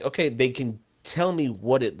 But it's like, okay, they can tell me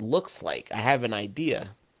what it looks like. I have an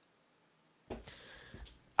idea.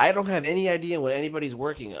 I don't have any idea what anybody's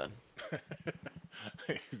working on.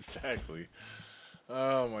 Exactly.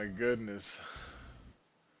 Oh my goodness.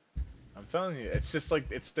 I'm telling you, it's just like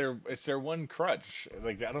it's their one crutch.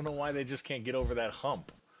 Like, I don't know why they just can't get over that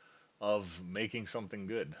hump of making something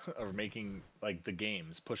good, or making like the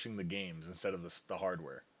games, pushing the games instead of the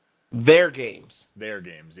hardware. Their games. Their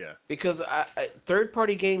games, yeah. Because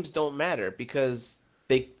third-party games don't matter because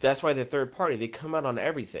that's why they're third-party. They come out on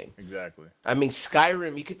everything. Exactly. I mean,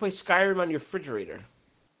 Skyrim, you could play Skyrim on your refrigerator.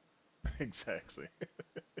 Exactly.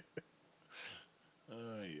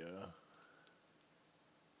 Yeah.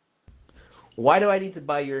 Why do I need to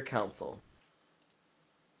buy your console?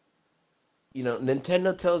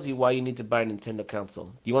 Nintendo tells you why you need to buy a Nintendo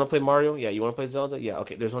console. You want to play Mario? Yeah. You want to play Zelda? Yeah.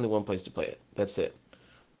 Okay, there's only one place to play it. That's it.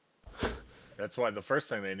 That's why the first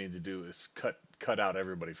thing they need to do is cut out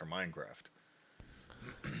everybody from Minecraft.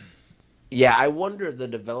 Yeah, I wonder if the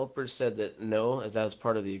developers said that no, as that was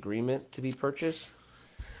part of the agreement to be purchased.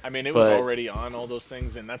 I mean, it was already on all those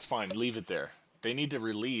things, and that's fine. Leave it there. They need to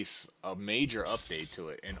release a major update to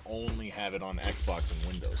it and only have it on Xbox and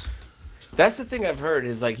Windows. That's the thing I've heard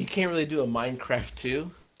is like you can't really do a Minecraft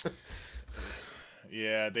 2.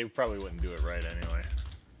 Yeah, they probably wouldn't do it right anyway.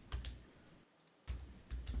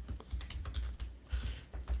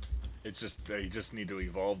 It's just they just need to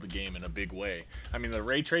evolve the game in a big way. I mean, the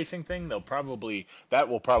ray tracing thing, that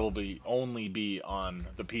will probably only be on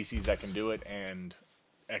the PCs that can do it and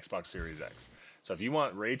Xbox Series X. So if you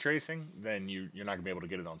want ray tracing, then you're not gonna be able to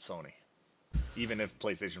get it on Sony, even if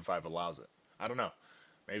PlayStation 5 allows it. I don't know.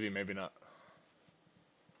 Maybe not.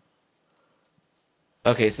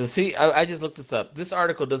 Okay, so see, I just looked this up. This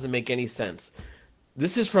article doesn't make any sense.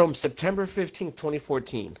 This is from September 15th,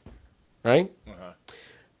 2014, right?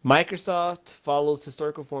 Microsoft follows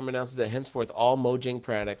historical form, announces that henceforth all Mojang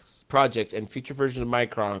projects and future versions of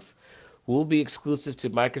Minecraft will be exclusive to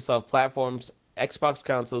Microsoft platforms, Xbox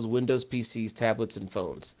consoles, Windows PCs, tablets, and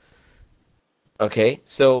phones. Okay,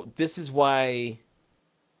 so this is why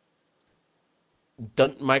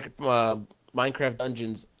Minecraft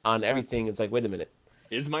Dungeons on everything. It's like, wait a minute.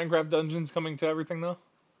 Is Minecraft Dungeons coming to everything though?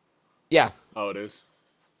 Yeah. Oh, it is?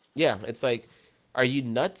 Yeah, it's like, are you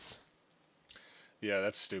nuts? Yeah,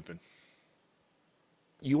 that's stupid.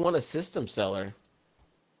 You want a system seller.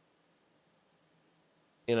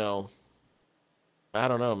 I don't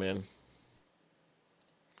know, man.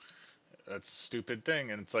 That's a stupid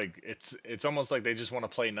thing, and it's like it's almost like they just want to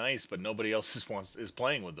play nice, but nobody else is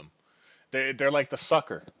playing with them. They're like the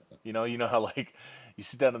sucker. You know how like you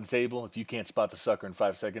sit down at the table, if you can't spot the sucker in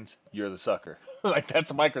 5 seconds, you're the sucker. Like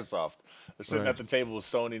that's Microsoft. They're sitting at the table with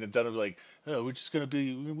Sony and Nintendo, like, oh, we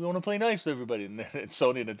want to play nice with everybody, and then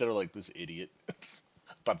Sony and Nintendo are like, this idiot,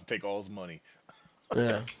 about to take all his money.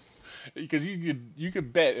 Yeah. Because you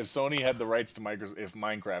could bet if Sony had the rights to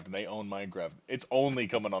Minecraft and they own Minecraft, it's only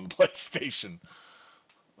coming on the PlayStation.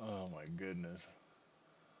 Oh my goodness.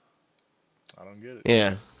 I don't get it.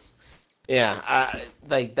 Yeah. Yeah,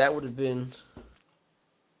 like that would have been.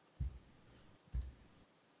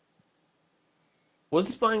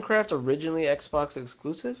 Was Minecraft originally Xbox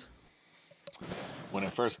exclusive? When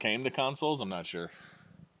it first came to consoles, I'm not sure.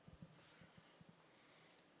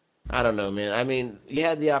 I don't know, man. I mean, you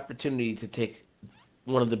had the opportunity to take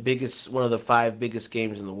one of the 5 biggest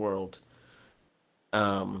games in the world,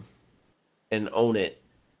 and own it,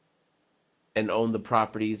 and own the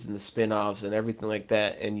properties and the spin-offs and everything like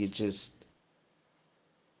that, and you just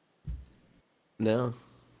no.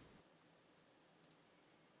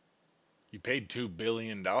 You paid $2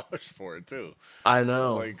 billion for it too. I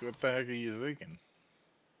know. Like, what the heck are you thinking?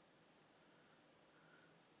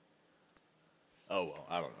 Oh well,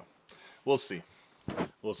 I don't know. We'll see.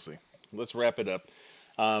 Let's wrap it up.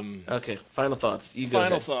 Okay, final thoughts. You go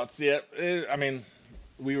Final ahead. thoughts. Yeah, I mean,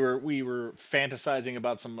 we were fantasizing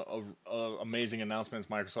about some amazing announcements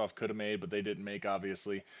Microsoft could have made, but they didn't make.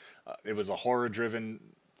 Obviously, it was a horror-driven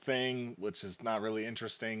thing, which is not really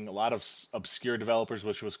interesting. A lot of obscure developers,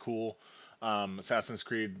 which was cool. Assassin's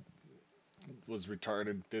Creed was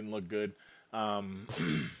retarded, didn't look good.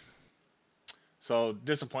 So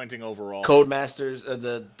disappointing overall. Codemasters,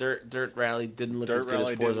 the Dirt Rally didn't look as good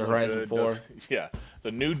as Forza Horizon 4. Yeah,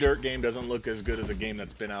 the new Dirt game doesn't look as good as a game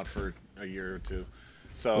that's been out for a year or two.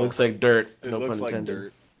 So it looks like dirt. It No looks pun like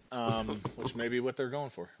intended. dirt, which may be what they're going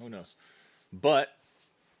for. Who knows? But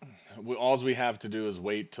all we have to do is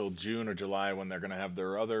wait till June or July when they're going to have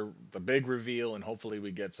the big reveal, and hopefully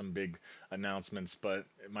we get some big announcements. But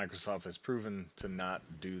Microsoft has proven to not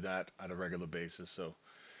do that on a regular basis, so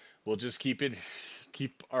we'll just keep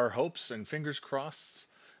our hopes and fingers crossed.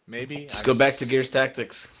 Maybe just go back to Gears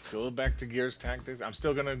Tactics. Go back to Gears Tactics. I'm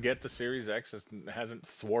still gonna get the Series X. It hasn't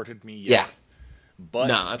thwarted me yet. Yeah, but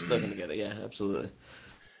no, I'm still gonna get it. Yeah, absolutely.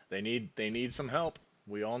 They need some help.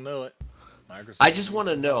 We all know it. Microsoft. I just want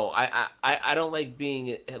to know. I don't like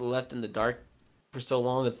being left in the dark for so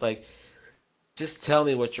long. It's like, just tell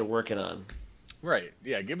me what you're working on. Right.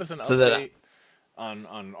 Yeah. Give us an update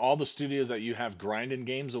on all the studios that you have grinding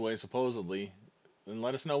games away supposedly, and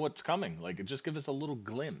let us know what's coming. Like, just give us a little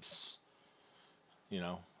glimpse.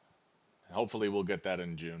 Hopefully we'll get that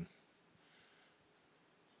in June.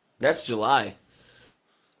 That's July.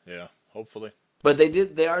 Yeah. Hopefully. But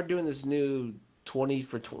they are doing this new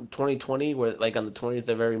 2020 where, like, on the 20th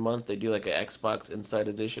of every month they do like an Xbox Inside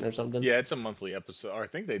Edition or something. Yeah, it's a monthly episode. Or I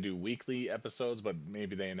think they do weekly episodes, but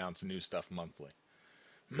maybe they announce new stuff monthly.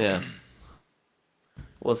 Yeah.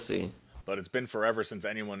 We'll see. But it's been forever since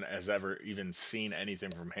anyone has ever even seen anything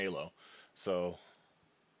from Halo. So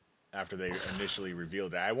after they initially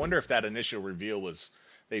revealed it, I wonder if that initial reveal was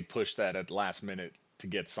they pushed that at last minute to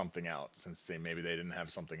get something out, since maybe they didn't have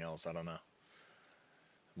something else. I don't know.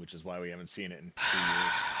 Which is why we haven't seen it in 2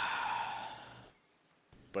 years.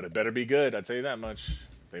 But it better be good, I'd tell you that much.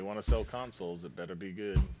 If they want to sell consoles, it better be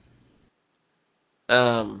good.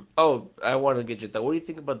 Oh, I want to get your thought. What do you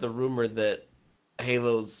think about the rumor that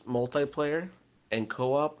Halo's multiplayer and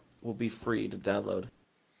co-op will be free to download?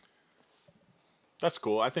 That's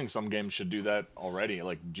cool. I think some games should do that already.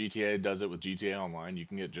 Like GTA does it with GTA Online. You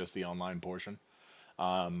can get just the online portion.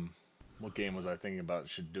 What game was I thinking about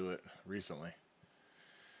should do it recently?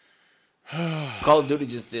 Call of Duty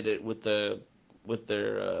just did it with their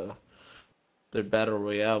battle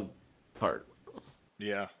royale part.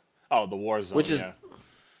 Yeah. Oh, the Warzone. Which is yeah.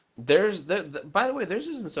 By the way, theirs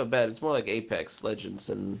isn't so bad. It's more like Apex Legends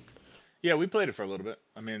and. Yeah, we played it for a little bit.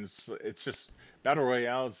 I mean, it's just battle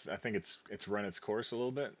royale. I think it's run its course a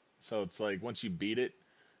little bit. So it's like once you beat it,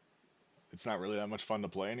 it's not really that much fun to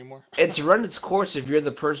play anymore. It's run its course if you're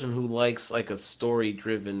the person who likes like a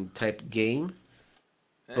story-driven type game.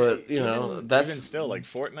 But that's even still, like,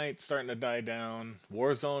 Fortnite's starting to die down.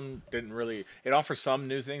 Warzone didn't really. It offers some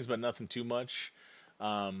new things, but nothing too much.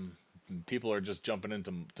 People are just jumping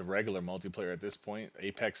into regular multiplayer at this point.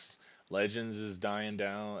 Apex Legends is dying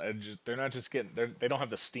down. They're not just getting. They don't have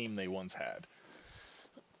the steam they once had.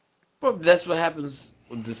 Well, that's what happens.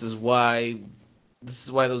 This is why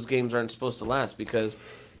those games aren't supposed to last, because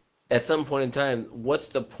at some point in time, what's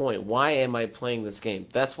the point? Why am I playing this game?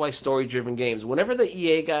 That's why story-driven games. Whenever the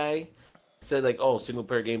EA guy said, like, oh,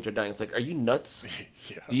 single-player games are dying, it's like, are you nuts?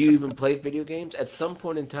 Yeah. Do you even play video games? At some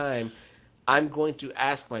point in time, I'm going to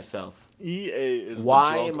ask myself, EA is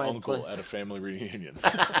why the am drunk I uncle at a family reunion.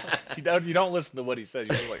 You don't listen to what he says.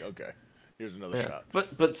 You're just like, okay, here's another shot.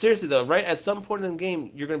 But seriously, though, right? At some point in the game,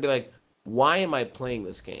 you're going to be like, why am I playing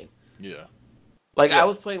this game? Yeah. Like, I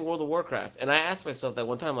was playing World of Warcraft, and I asked myself that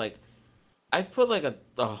one time, like, I've put, like,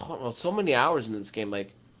 so many hours into this game,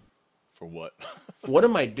 like... For what? What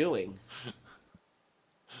am I doing?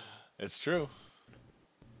 It's true.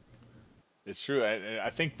 It's true. I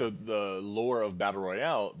think the lore of Battle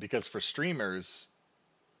Royale, because for streamers...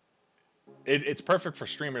 It's perfect for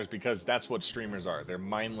streamers because that's what streamers are. They're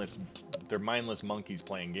mindless monkeys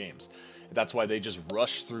playing games. That's why they just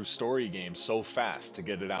rush through story games so fast to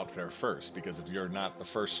get it out there first, because if you're not the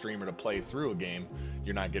first streamer to play through a game,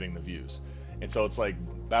 you're not getting the views. And so it's like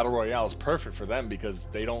Battle Royale is perfect for them because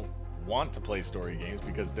they don't want to play story games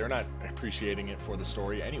because they're not appreciating it for the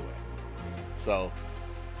story anyway. So,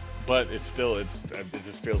 but it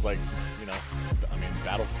just feels like, I mean,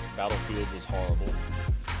 Battlefield was horrible.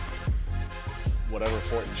 Whatever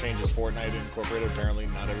changes Fortnite incorporated, apparently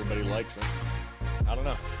not everybody likes it. I don't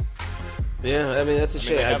know. Yeah, I mean, that's a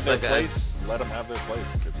shame. They have their place. Let them have their place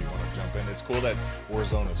if you want to jump in. It's cool that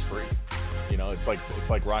Warzone is free. It's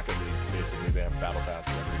like Rocket League. Basically, they have battle pass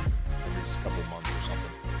every couple of months or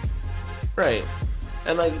something. Right,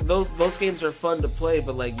 and like those games are fun to play,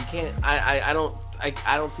 but like you can't. I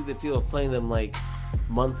don't see the appeal of playing them like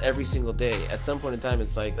month, every single day. At some point in time,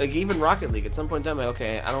 it's like even Rocket League. At some point in time, like,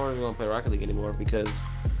 okay, I don't really want to play Rocket League anymore because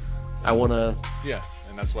I want to. Yeah,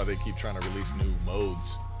 and that's why they keep trying to release new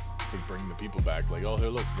modes to bring the people back. Like, oh, here,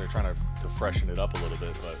 look, they're trying to freshen it up a little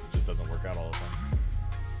bit, but it just doesn't work out all the time.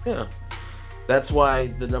 Yeah, that's why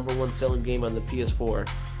the #1 selling game on the PS4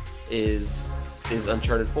 is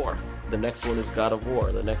Uncharted 4. The next one is God of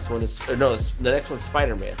War. The next one is the next one's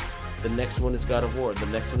Spider-Man. The next one is God of War. The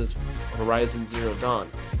next one is Horizon Zero Dawn.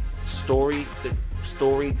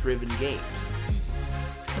 Story-driven games.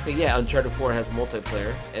 Okay, yeah, Uncharted 4 has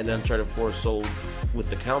multiplayer, and Uncharted 4 sold with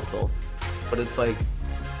the console, but it's like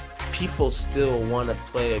people still want to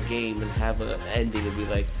play a game and have an ending and be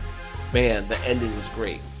like, man, the ending was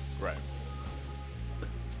great. Right.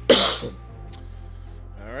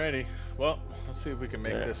 Alrighty. Well, let's see if we can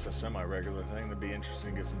make this a semi-regular thing. It'd be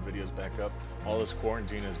interesting to get some videos back up. All this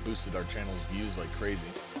quarantine has boosted our channel's views like crazy.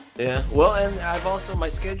 Yeah, well, and I've also, my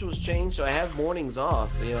schedule's changed, so I have mornings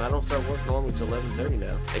off. You know, I don't start work normally until 11:30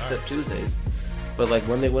 now, except Tuesdays. But like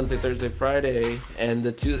Monday, Wednesday, Thursday, Friday, and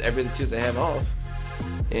every other Tuesday I have off.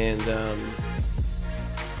 And,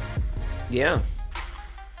 yeah.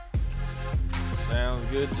 Sounds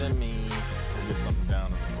good to me. We'll get something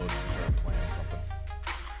down in the books and start playing something.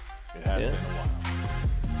 It has been a while.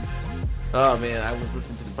 Oh man, I was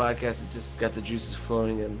listening to the podcast. It just got the juices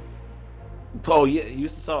flowing, and oh yeah,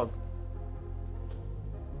 use the song.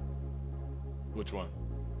 Which one?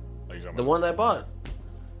 Are you talking the about? one I bought.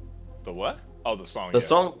 The what? Oh, the song. The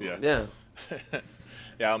song. Yeah. Yeah.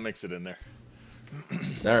 Yeah, I'll mix it in there.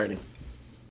 Alrighty.